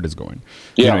the card is going.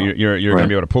 Yeah, you're going to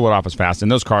be able to pull it off as fast,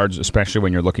 and those cards, especially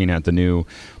when you're looking at the new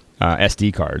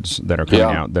SD cards that are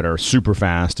coming out that are super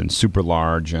fast and super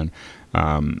large and.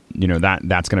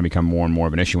 That's going to become more and more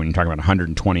of an issue when you talk about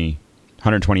 128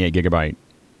 gigabyte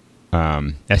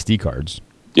SD cards.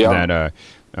 Yeah.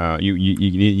 That you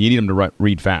need them to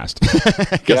read fast.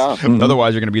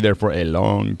 Otherwise, you're going to be there for a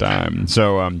long time.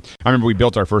 So I remember we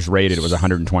built our first RAID. It was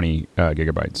 120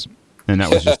 gigabytes. And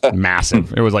that was just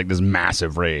massive. It was like this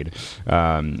massive RAID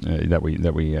that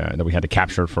we had to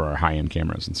capture for our high end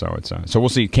cameras, and so it's so we'll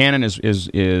see. Canon is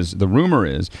the rumor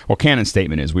is Canon's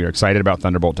statement is we are excited about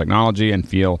Thunderbolt technology and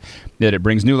feel that it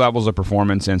brings new levels of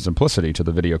performance and simplicity to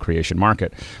the video creation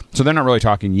market. So they're not really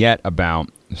talking yet about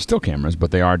still cameras,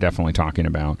 but they are definitely talking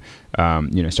about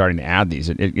starting to add these.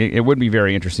 It would be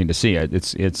very interesting to see.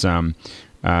 It's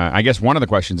I guess one of the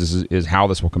questions is how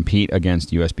this will compete against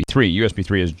USB 3. USB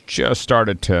 3 has just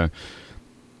started to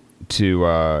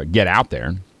get out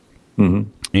there,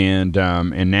 and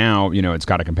now it's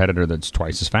got a competitor that's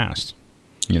twice as fast.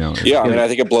 Yeah, I mean, I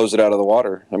think it blows it out of the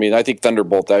water. I mean, I think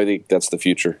Thunderbolt. I think that's the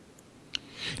future.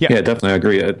 Yeah, definitely, I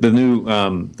agree.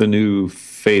 The new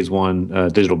Phase 1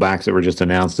 digital backs that were just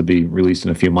announced to be released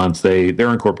in a few months. They're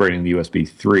incorporating the USB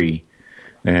 3,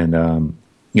 and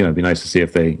it'd be nice to see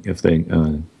if they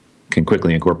can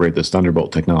quickly incorporate this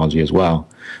Thunderbolt technology as well.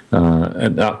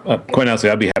 And quite honestly,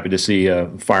 I'd be happy to see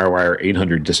FireWire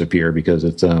 800 disappear because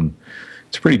it's a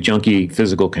pretty junky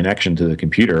physical connection to the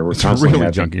computer. It's really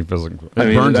junky physical.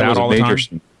 It burns out all the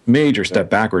time. Major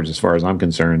step backwards as far as I'm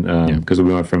concerned because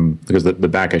we went because the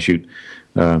back I shoot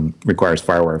requires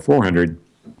FireWire 400.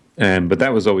 But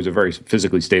that was always a very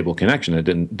physically stable connection. It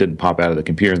didn't pop out of the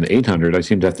computer. In the 800, I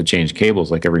seem to have to change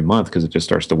cables like every month because it just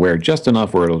starts to wear just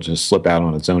enough where it'll just slip out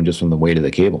on its own just from the weight of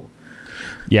the cable.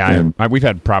 Yeah, we've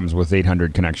had problems with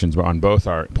 800 connections on both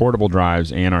our portable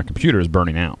drives and our computers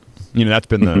burning out. That's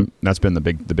been the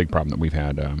big problem that we've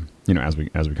had. As we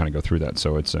kind of go through that.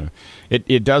 So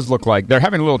it does look like they're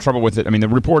having a little trouble with it. I mean, the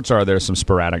reports are there's some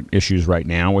sporadic issues right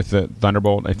now with the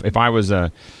Thunderbolt. If I was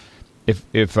If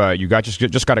you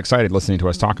just got excited listening to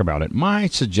us talk about it, my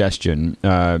suggestion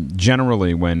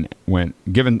generally when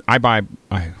given I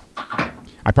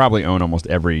probably own almost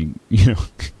every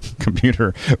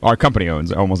computer our company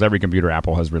owns almost every computer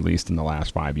Apple has released in the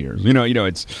last 5 years.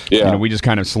 We just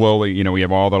kind of slowly we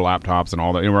have all the laptops and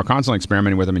all the we're constantly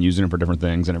experimenting with them and using them for different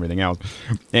things and everything else.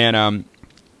 And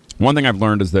one thing I've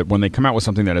learned is that when they come out with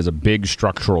something that is a big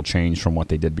structural change from what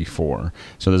they did before,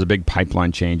 so there's a big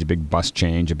pipeline change, a big bus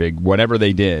change, a big whatever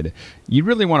they did, you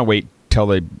really want to wait till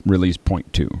they release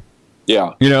 0.2.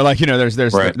 Yeah.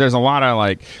 There's Right. there's a lot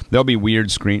of there'll be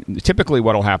weird screen. Typically,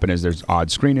 what'll happen is there's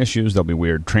odd screen issues. There'll be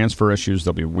weird transfer issues.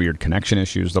 There'll be weird connection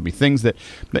issues. There'll be things that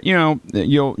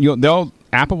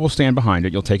Apple will stand behind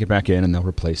it. You'll take it back in and they'll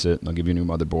replace it. They'll give you a new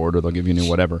motherboard or they'll give you a new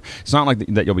whatever. It's not like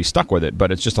that you'll be stuck with it,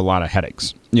 but it's just a lot of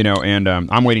headaches, and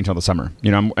I'm waiting till the summer.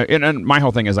 And my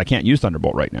whole thing is I can't use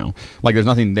Thunderbolt right now. There's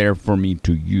nothing there for me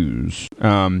to use.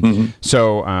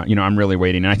 So, I'm really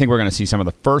waiting. And I think we're going to see some of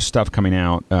the first stuff coming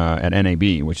out at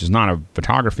NAB, which is not a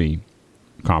photography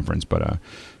conference, but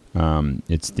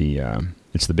it's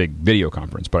the big video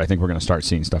conference. But I think we're going to start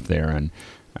seeing stuff there and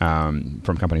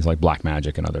from companies like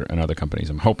Blackmagic and other companies.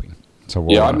 I'm hoping. So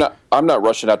I'm not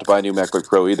rushing out to buy a new MacBook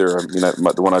Pro either. I mean,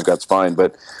 the one I've got's fine,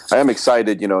 but I am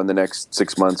excited. In the next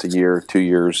 6 months, a year, 2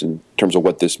 years, in terms of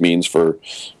what this means for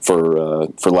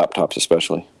laptops,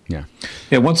 especially. Yeah.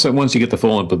 Once you get the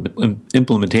full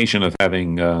implementation of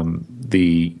having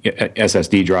the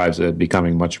SSD drives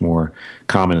becoming much more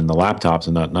common in the laptops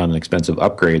and not an expensive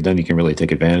upgrade, then you can really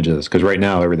take advantage of this. Because right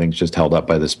now everything's just held up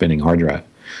by the spinning hard drive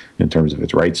in terms of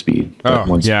its write speed. But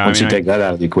once you take that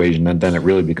out of the equation, then it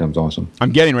really becomes awesome.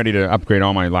 I'm getting ready to upgrade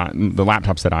all the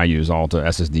laptops that I use all to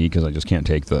SSD because I just can't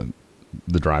take the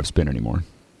drive spin anymore.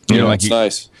 It's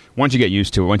nice. Once you get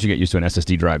used to an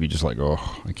SSD drive, you just I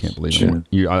can't believe it.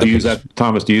 Do you use that,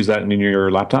 Thomas? Do you use that in your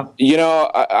laptop?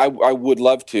 I would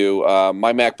love to.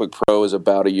 My MacBook Pro is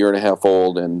about 1.5 years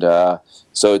old, and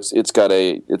so it's got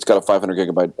a 500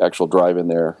 gigabyte actual drive in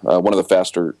there. One of the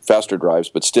faster drives,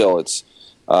 but still, it's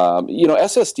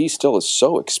SSD still is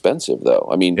so expensive, though.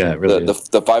 I mean, yeah, it really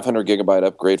the 500 gigabyte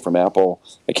upgrade from Apple,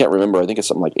 I can't remember. I think it's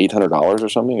something like $800 or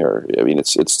something.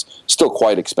 It's still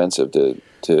quite expensive to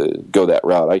go that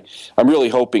route. I'm really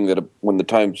hoping that when the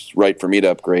time's right for me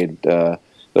to upgrade, there'll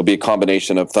be a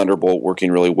combination of Thunderbolt working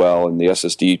really well and the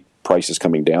SSD prices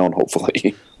coming down,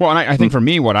 hopefully. Well, and I think for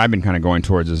me, what I've been kind of going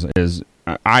towards is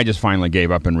I just finally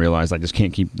gave up and realized I just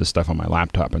can't keep this stuff on my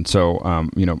laptop, and so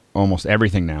almost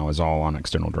everything now is all on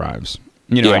external drives.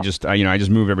 I just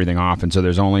move everything off, and so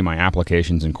there's only my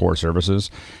applications and core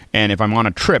services. And if I'm on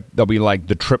a trip, they'll be like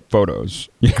the trip photos,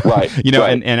 right? Right.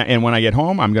 And when I get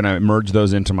home, I'm going to merge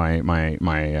those into my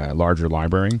larger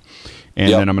library.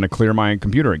 And then I'm going to clear my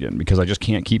computer again because I just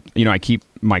can't keep, I keep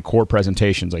my core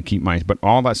presentations, but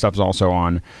all that stuff is also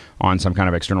on some kind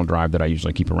of external drive that I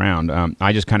usually keep around.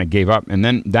 I just kind of gave up, and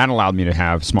then that allowed me to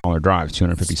have smaller drives,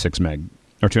 256 meg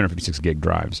or 256 gig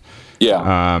drives.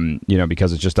 Yeah.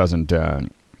 Because it just doesn't,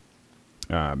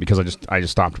 because I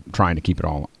just stopped trying to keep it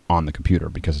all on the computer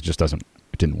because it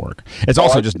didn't work. It's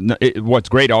also what's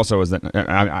great also is that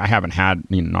I haven't had,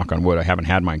 knock on wood, I haven't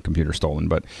had my computer stolen,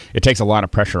 but it takes a lot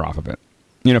of pressure off of it.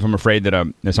 If I'm afraid that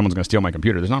if someone's going to steal my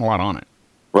computer, there's not a lot on it.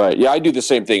 Right. Yeah, I do the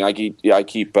same thing. I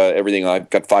keep everything.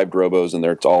 I've got 5 Drobos, and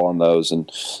it's all on those, and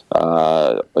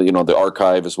the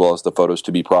archive as well as the photos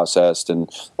to be processed, and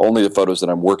only the photos that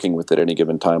I'm working with at any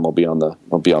given time will be on the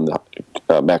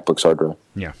MacBook's hard drive.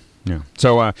 Yeah. Yeah.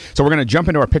 So we're going to jump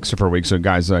into our picks for a week. So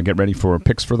guys, get ready for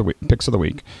picks of the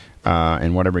week.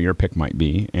 And whatever your pick might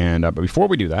be. And but before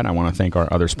we do that, I want to thank our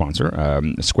other sponsor,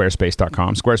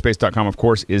 Squarespace.com. Squarespace.com, of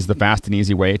course, is the fast and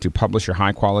easy way to publish your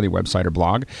high-quality website or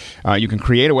blog. You can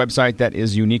create a website that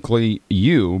is uniquely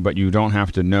you, but you don't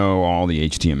have to know all the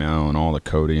HTML and all the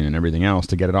coding and everything else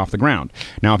to get it off the ground.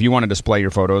 Now, if you want to display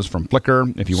your photos from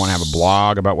Flickr, if you want to have a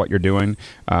blog about what you're doing,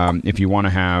 if you want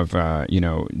to have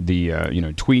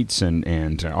tweets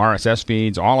and RSS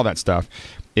feeds, all of that stuff,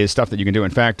 is stuff that you can do.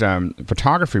 In fact,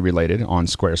 photography related on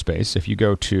Squarespace, if you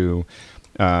go to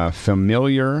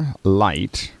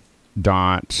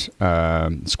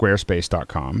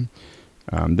familiarlight.squarespace.com,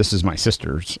 this is my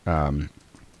sister's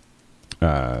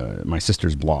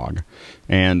blog,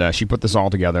 and she put this all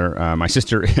together. My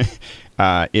sister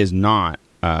is not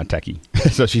techie,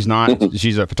 so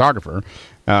she's a photographer,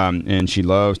 and she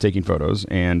loves taking photos.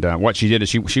 And what she did is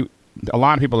she a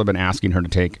lot of people have been asking her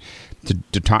to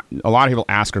a lot of people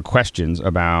ask her questions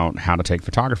about how to take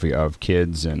photography of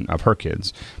kids and of her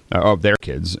kids, of their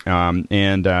kids,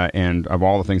 and of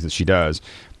all the things that she does.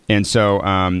 And so,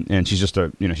 and she's just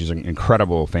she's an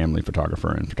incredible family photographer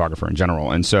and photographer in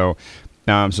general. And so,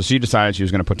 so she decided she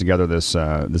was going to put together this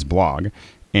blog.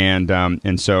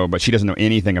 And so, but she doesn't know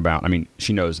anything about,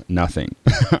 she knows nothing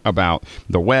about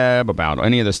the web, about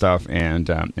any of this stuff.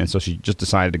 And so she just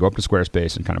decided to go up to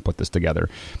Squarespace and kind of put this together.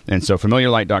 And so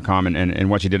familiarlight.com, and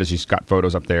what she did is she's got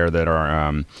photos up there that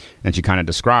are, and she kind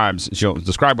of she'll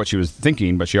describe what she was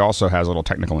thinking, but she also has a little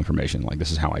technical information, like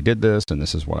this is how I did this, and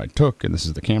this is what I took, and this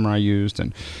is the camera I used.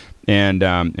 And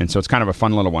so it's kind of a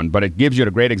fun little one, but it gives you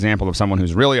a great example of someone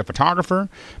who's really a photographer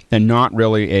and not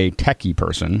really a techie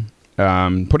person.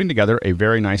 putting together a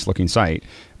very nice looking site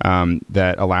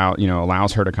that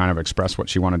allows her to kind of express what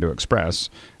she wanted to express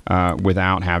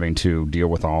without having to deal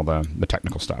with all the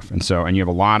technical stuff. And you have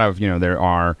a lot of, there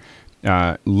are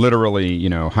literally,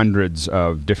 hundreds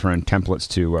of different templates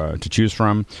to choose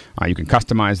from. You can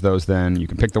customize those then. You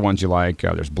can pick the ones you like.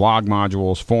 There's blog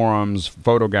modules, forums,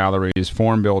 photo galleries,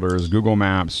 form builders, Google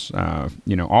Maps,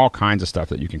 all kinds of stuff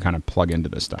that you can kind of plug into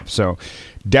this stuff. So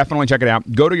definitely check it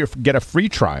out. Get a free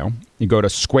trial. You go to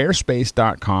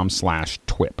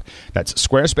squarespace.com/TWIP. That's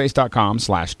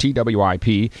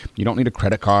squarespace.com/TWIP. You don't need a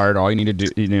credit card. All you need to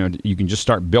do, you can just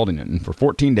start building it. And for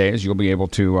 14 days, you'll be able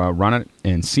to run it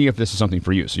and see if this is something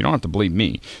for you. So you don't have to believe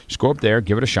me. Just go up there,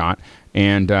 give it a shot,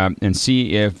 and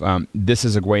see if this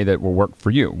is a way that will work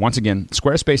for you. Once again,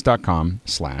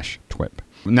 squarespace.com/TWIP.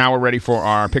 Now we're ready for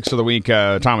our picks of the week.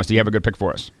 Thomas, do you have a good pick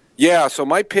for us? Yeah, so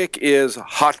my pick is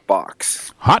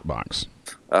Hotbox. Hotbox?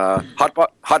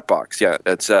 Hotbox, yeah.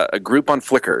 It's a group on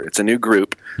Flickr. It's a new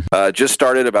group. Just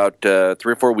started about 3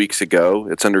 or 4 weeks ago.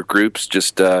 It's under groups.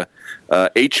 Just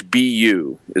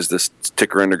HBU is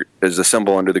the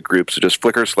symbol under the group. So just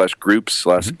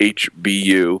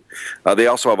Flickr/groups/HBU. They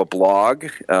also have a blog,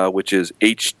 which is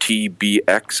htbx.org.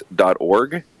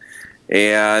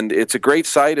 And it's a great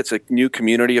site. It's a new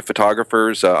community of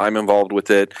photographers. I'm involved with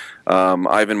it.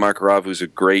 Ivan Makarov, who's a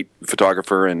great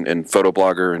photographer and photo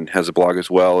blogger and has a blog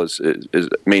as well, is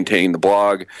maintaining the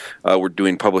blog. We're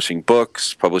publishing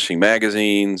books, publishing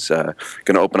magazines, going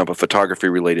to open up a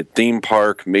photography-related theme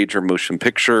park, major motion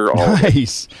picture.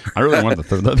 Nice. I really want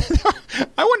the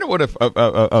I wonder what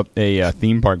a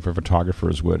theme park for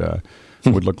photographers would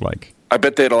look like. I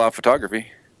bet they'd allow photography.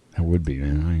 That would be,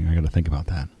 man. I got to think about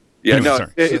that. Yeah, anyway, no,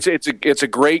 it's a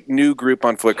great new group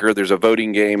on Flickr. There's a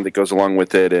voting game that goes along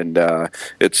with it, and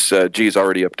it's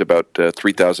already up to about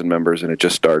 3,000 members, and it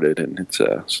just started, and it's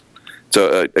a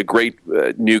great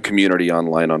new community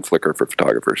online on Flickr for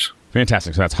photographers.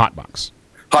 Fantastic. So that's Hotbox.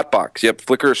 Hotbox, yep.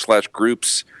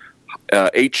 Flickr/groups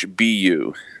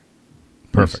HBU.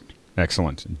 Perfect.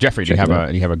 Excellent. Jeffrey, do you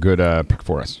have a good pick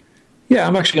for us? Yeah,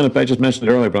 I'm actually going to, I just mentioned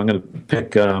it earlier, but I'm going to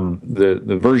pick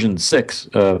the version 6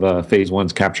 of Phase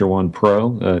 1's Capture One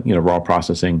Pro, raw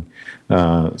processing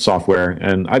software.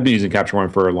 And I've been using Capture One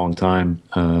for a long time,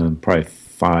 probably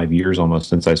 5 years almost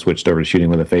since I switched over to shooting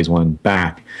with a Phase 1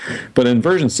 back. But in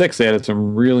version 6, they added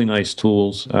some really nice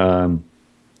tools.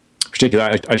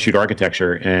 Particularly, I shoot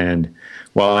architecture, and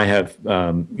while I have,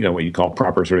 what you call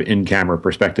proper sort of in-camera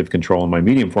perspective control in my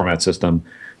medium format system,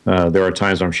 there are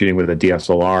times when I'm shooting with a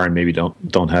DSLR and maybe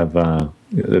don't have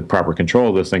the proper control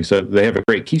of this thing. So they have a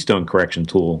great keystone correction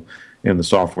tool in the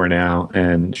software now.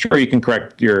 And sure, you can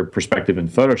correct your perspective in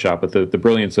Photoshop, but the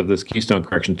brilliance of this keystone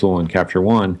correction tool in Capture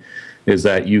One is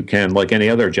that you can, like any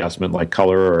other adjustment, like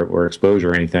color or exposure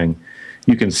or anything,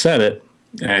 you can set it.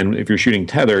 And if you're shooting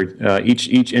tethered,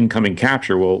 each incoming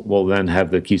capture will then have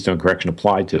the keystone correction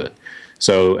applied to it.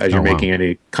 So as you're making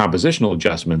any compositional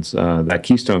adjustments, that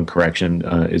keystone correction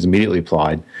is immediately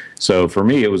applied. So for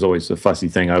me, it was always a fussy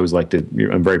thing. I'm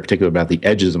very particular about the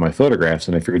edges of my photographs,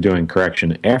 and if you're doing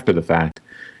correction after the fact,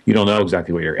 you don't know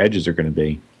exactly what your edges are going to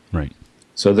be. Right.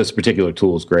 So this particular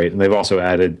tool is great, and they've also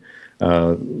added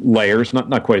layers,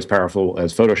 not quite as powerful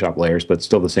as Photoshop layers, but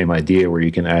still the same idea where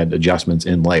you can add adjustments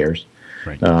in layers.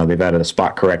 Right. They've added a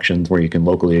spot corrections where you can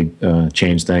locally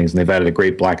change things, and they've added a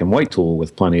great black and white tool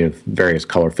with plenty of various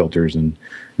color filters and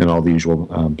all the usual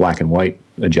black and white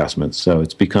adjustments. So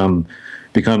it's become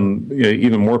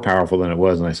even more powerful than it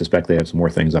was, and I suspect they have some more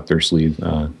things up their sleeve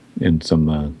in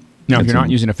some. Now, if you're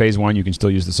not using a Phase 1, you can still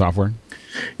use the software?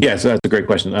 Yeah, so that's a great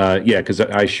question. Because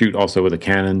I shoot also with a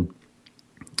Canon,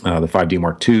 the 5D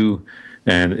Mark II,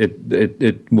 and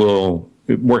it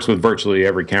works with virtually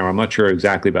every camera. I'm not sure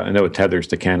exactly about. I know it tethers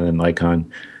to Canon and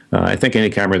Nikon. I think any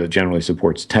camera that generally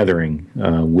supports tethering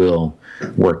will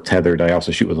work tethered. I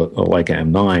also shoot with a Leica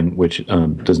M9, which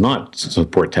does not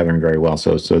support tethering very well.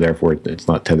 So therefore, it's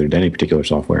not tethered to any particular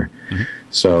software. Mm-hmm.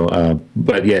 So,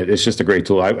 but yeah, it's just a great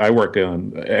tool. I work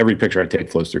on every picture I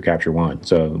take flows through Capture One.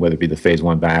 So whether it be the Phase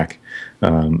 1 back,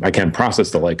 I can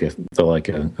process the Leica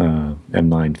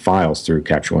M9 files through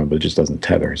Capture One, but it just doesn't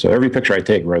tether. So every picture I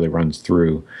take really runs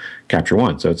through Capture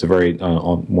One. So it's a very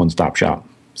one-stop shop.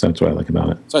 So that's what I like about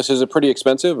it. So is it pretty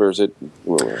expensive, or is it?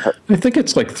 I think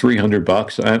it's like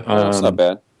 $300. That's not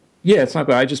bad. Yeah, it's not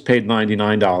bad. I just paid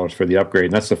 $99 for the upgrade,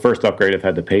 and that's the first upgrade I've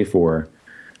had to pay for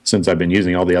since I've been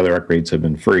using. All the other upgrades have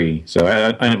been free, so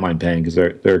I didn't mind paying because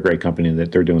they're a great company and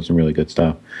that they're doing some really good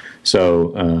stuff.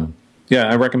 So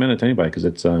I recommend it to anybody because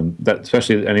it's that,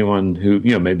 especially anyone who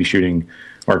may be shooting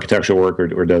architectural work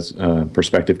or does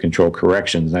perspective control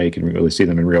corrections. Now you can really see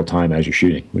them in real time as you're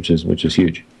shooting, which is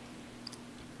huge.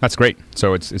 That's great.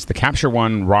 So it's the Capture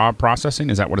One RAW processing.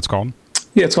 Is that what it's called?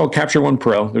 Yeah, it's called Capture One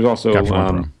Pro. There's also Capture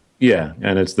One Pro. Yeah,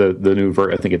 and it's the new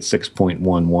I think it's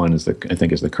 6.11 is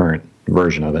the current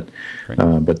version of it.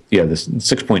 But yeah, this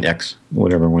 6.x,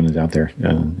 whatever one is out there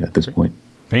at this point.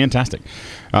 Fantastic.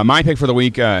 My pick for the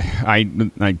week, I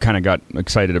kind of got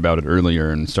excited about it earlier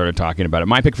and started talking about it.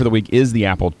 My pick for the week is the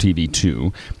Apple TV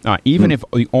 2. Even if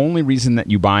the only reason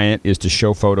that you buy it is to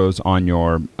show photos on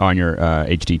your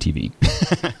HD TV.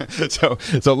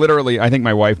 So literally, I think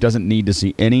my wife doesn't need to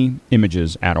see any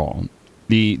images at all.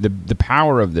 The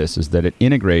power of this is that it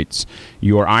integrates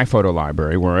your iPhoto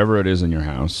library wherever it is in your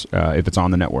house. If it's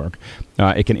on the network,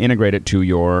 it can integrate it to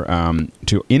your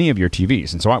to any of your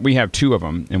TVs. And so we have two of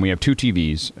them, and we have two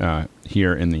TVs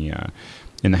here in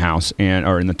the house,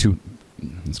 or in the two.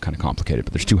 It's kind of complicated,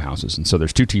 but there's two houses, and so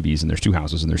there's two TVs, and there's two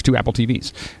houses, and there's two Apple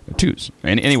TVs, twos.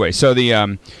 And anyway, so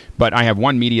but I have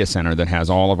one media center that has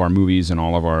all of our movies and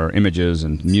all of our images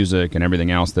and music and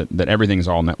everything else that everything's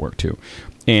all networked to.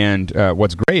 And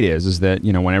what's great is that,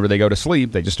 whenever they go to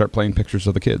sleep, they just start playing pictures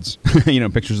of the kids,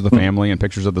 pictures of the family and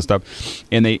pictures of the stuff.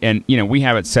 And we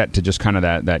have it set to just kind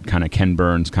of that kind of Ken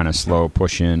Burns kind of slow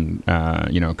push in,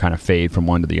 kind of fade from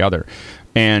one to the other.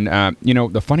 And,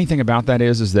 the funny thing about that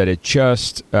is that it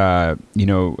just,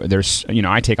 there's,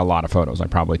 I take a lot of photos. I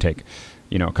probably take,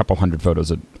 a couple hundred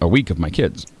photos a week of my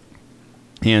kids.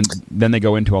 And then they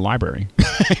go into a library,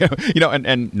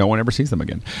 and no one ever sees them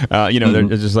again. They're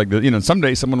just like,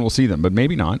 someday someone will see them, but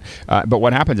maybe not. But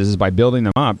what happens is by building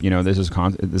them up, this is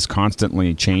this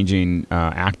constantly changing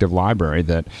active library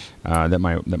that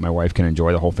my wife can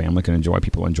enjoy, the whole family can enjoy,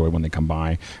 people enjoy when they come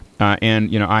by.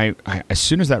 And I as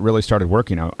soon as that really started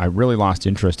working, I really lost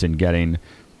interest in getting,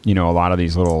 a lot of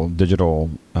these little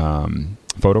digital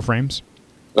photo frames.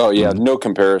 Oh yeah, no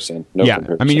comparison.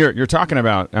 Comparison. I mean you're talking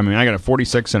about. I mean I got a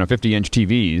 46 and a 50-inch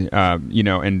TV.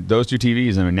 And those two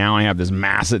TVs. I mean now I have these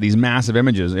massive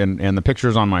images, and the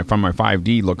pictures from my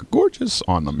 5D look gorgeous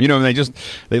on them. And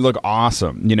they look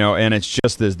awesome. And it's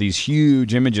just these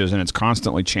huge images, and it's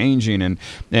constantly changing.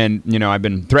 And I've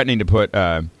been threatening to put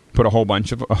a whole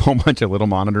bunch of little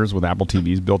monitors with Apple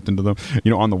TVs built into them,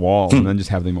 on the wall, and then just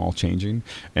have them all changing.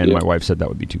 And my wife said that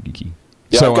would be too geeky.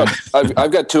 Yeah, so,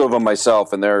 I've got two of them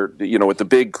myself, and they're with the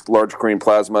big large screen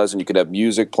plasmas, and you can have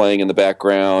music playing in the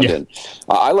background. Yeah. And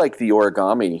I like the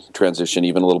origami transition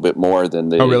even a little bit more than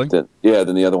the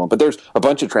than the other one. But there's a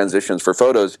bunch of transitions for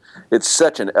photos. It's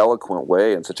such an eloquent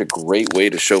way and such a great way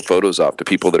to show photos off to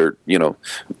people that are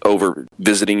over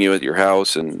visiting you at your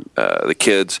house, and the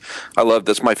kids. I love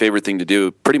that's my favorite thing to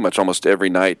do. Pretty much almost every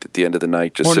night at the end of the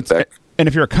night, just sit back. And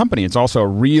if you're a company, it's also a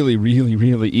really, really,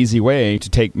 really easy way to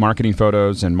take marketing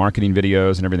photos and marketing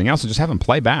videos and everything else and just have them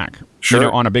play back.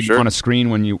 Sure, on a screen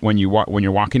when you're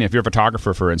walking. If you're a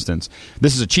photographer, for instance,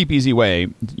 this is a cheap, easy way.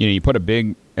 You put a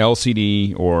big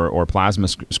LCD or plasma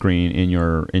screen in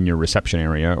your reception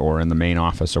area or in the main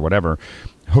office or whatever.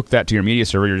 Hook that to your media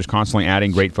server. You're just constantly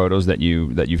adding great photos that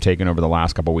you've taken over the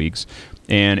last couple of weeks,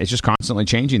 and it's just constantly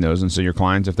changing those. And so your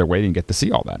clients, if they're waiting, get to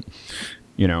see all that.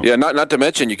 Yeah, not to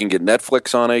mention you can get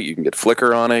Netflix on it, you can get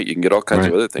Flickr on it, you can get all kinds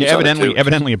of other things. Yeah, on it too.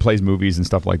 Evidently, it plays movies and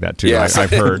stuff like that too. Yes. I've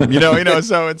heard.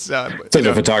 So it's it's like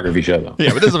a photography show, though.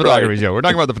 Yeah, but this is a photography show. We're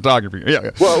talking about the photography.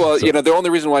 Yeah. Well, the only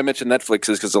reason why I mentioned Netflix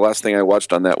is because the last thing I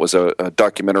watched on that was a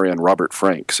documentary on Robert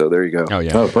Frank. So there you go. Oh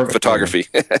yeah. Oh, perfect. Photography.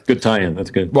 Good tie-in.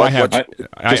 That's good. Well,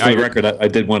 just for the record, I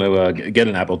did want to get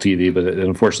an Apple TV, but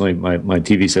unfortunately, my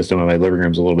TV system in my living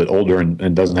room is a little bit older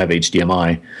and doesn't have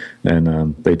HDMI,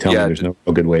 and they tell me there's no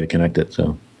good way to connect it.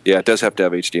 So yeah, it does have to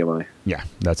have HDMI. Yeah,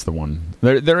 that's the one.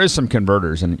 There is some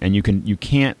converters, and you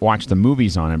can't watch the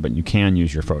movies on it, but you can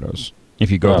use your photos if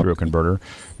you go through a converter.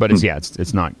 But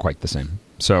it's not quite the same.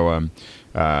 So,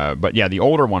 but yeah, the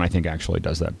older one I think actually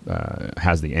does that,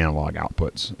 has the analog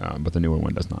outputs, but the newer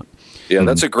one does not. Yeah,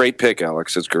 that's a great pick,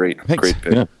 Alex. It's great. Thanks. Great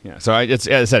pick. Yeah. So as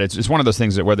I said, it's one of those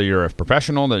things that whether you're a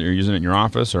professional that you're using it in your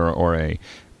office or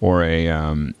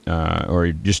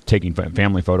you're just taking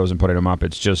family photos and putting them up,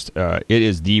 it's just it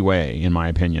is the way, in my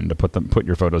opinion, to put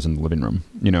your photos in the living room.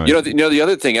 The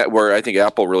other thing where I think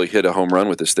Apple really hit a home run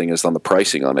with this thing is on the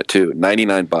pricing on it too.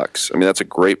 $99. I mean, that's a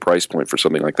great price point for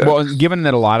something like that. Well, given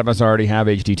that a lot of us already have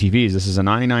HD TVs, this is a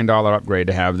 $99 upgrade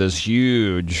to have this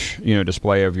huge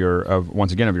display of your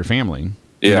family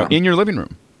in your living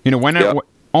room.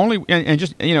 Only and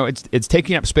just it's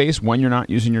taking up space when you're not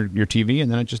using your TV, and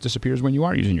then it just disappears when you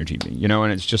are using your TV.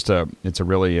 And it's just a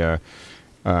really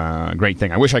great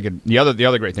thing. I wish I could. The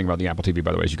other great thing about the Apple TV,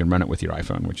 by the way, is you can run it with your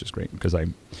iPhone, which is great because I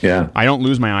don't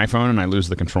lose my iPhone and I lose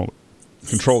the controller.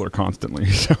 controller constantly.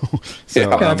 So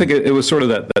yeah, I think it was sort of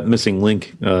that missing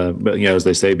link, but as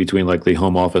they say, between like the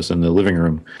home office and the living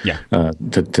room. Yeah.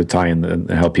 To tie in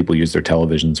how people use their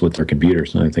televisions with their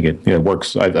computers, and I think it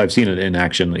works. I've seen it in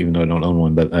action, even though I don't own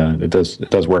one, but it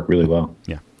does work really well.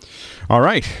 Yeah. All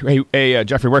right. Hey,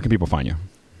 Jeffrey, where can people find you?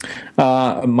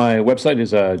 My website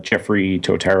is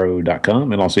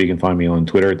jeffreytotaro.com, and also you can find me on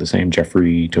Twitter at the same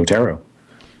Jeffrey Totaro.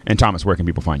 And Thomas, where can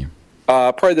people find you?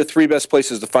 Probably the three best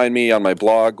places to find me: on my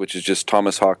blog, which is just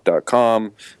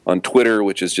thomashawk.com, on Twitter,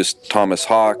 which is just Thomas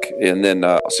Hawk, and then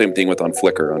same thing on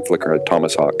Flickr at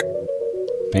Thomas Hawk.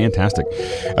 Fantastic.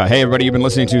 Hey, everybody, you've been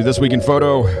listening to This Week in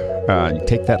Photo.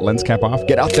 Take that lens cap off,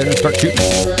 get out there and start shooting.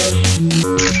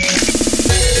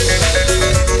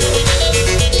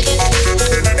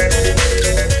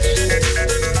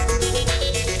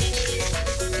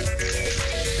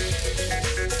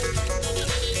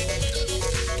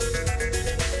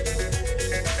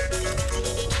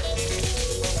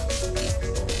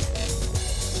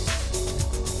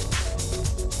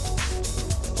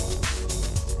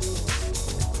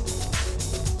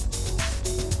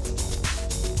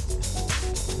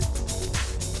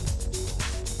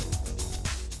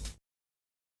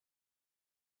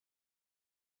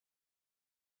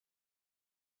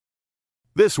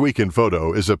 This Week in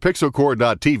Photo is a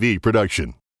Pixelcore.tv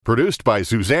production, produced by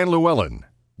Suzanne Llewellyn,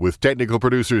 with technical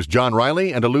producers John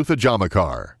Riley and Alutha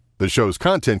Jamakar. The show's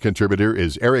content contributor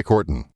is Eric Horton.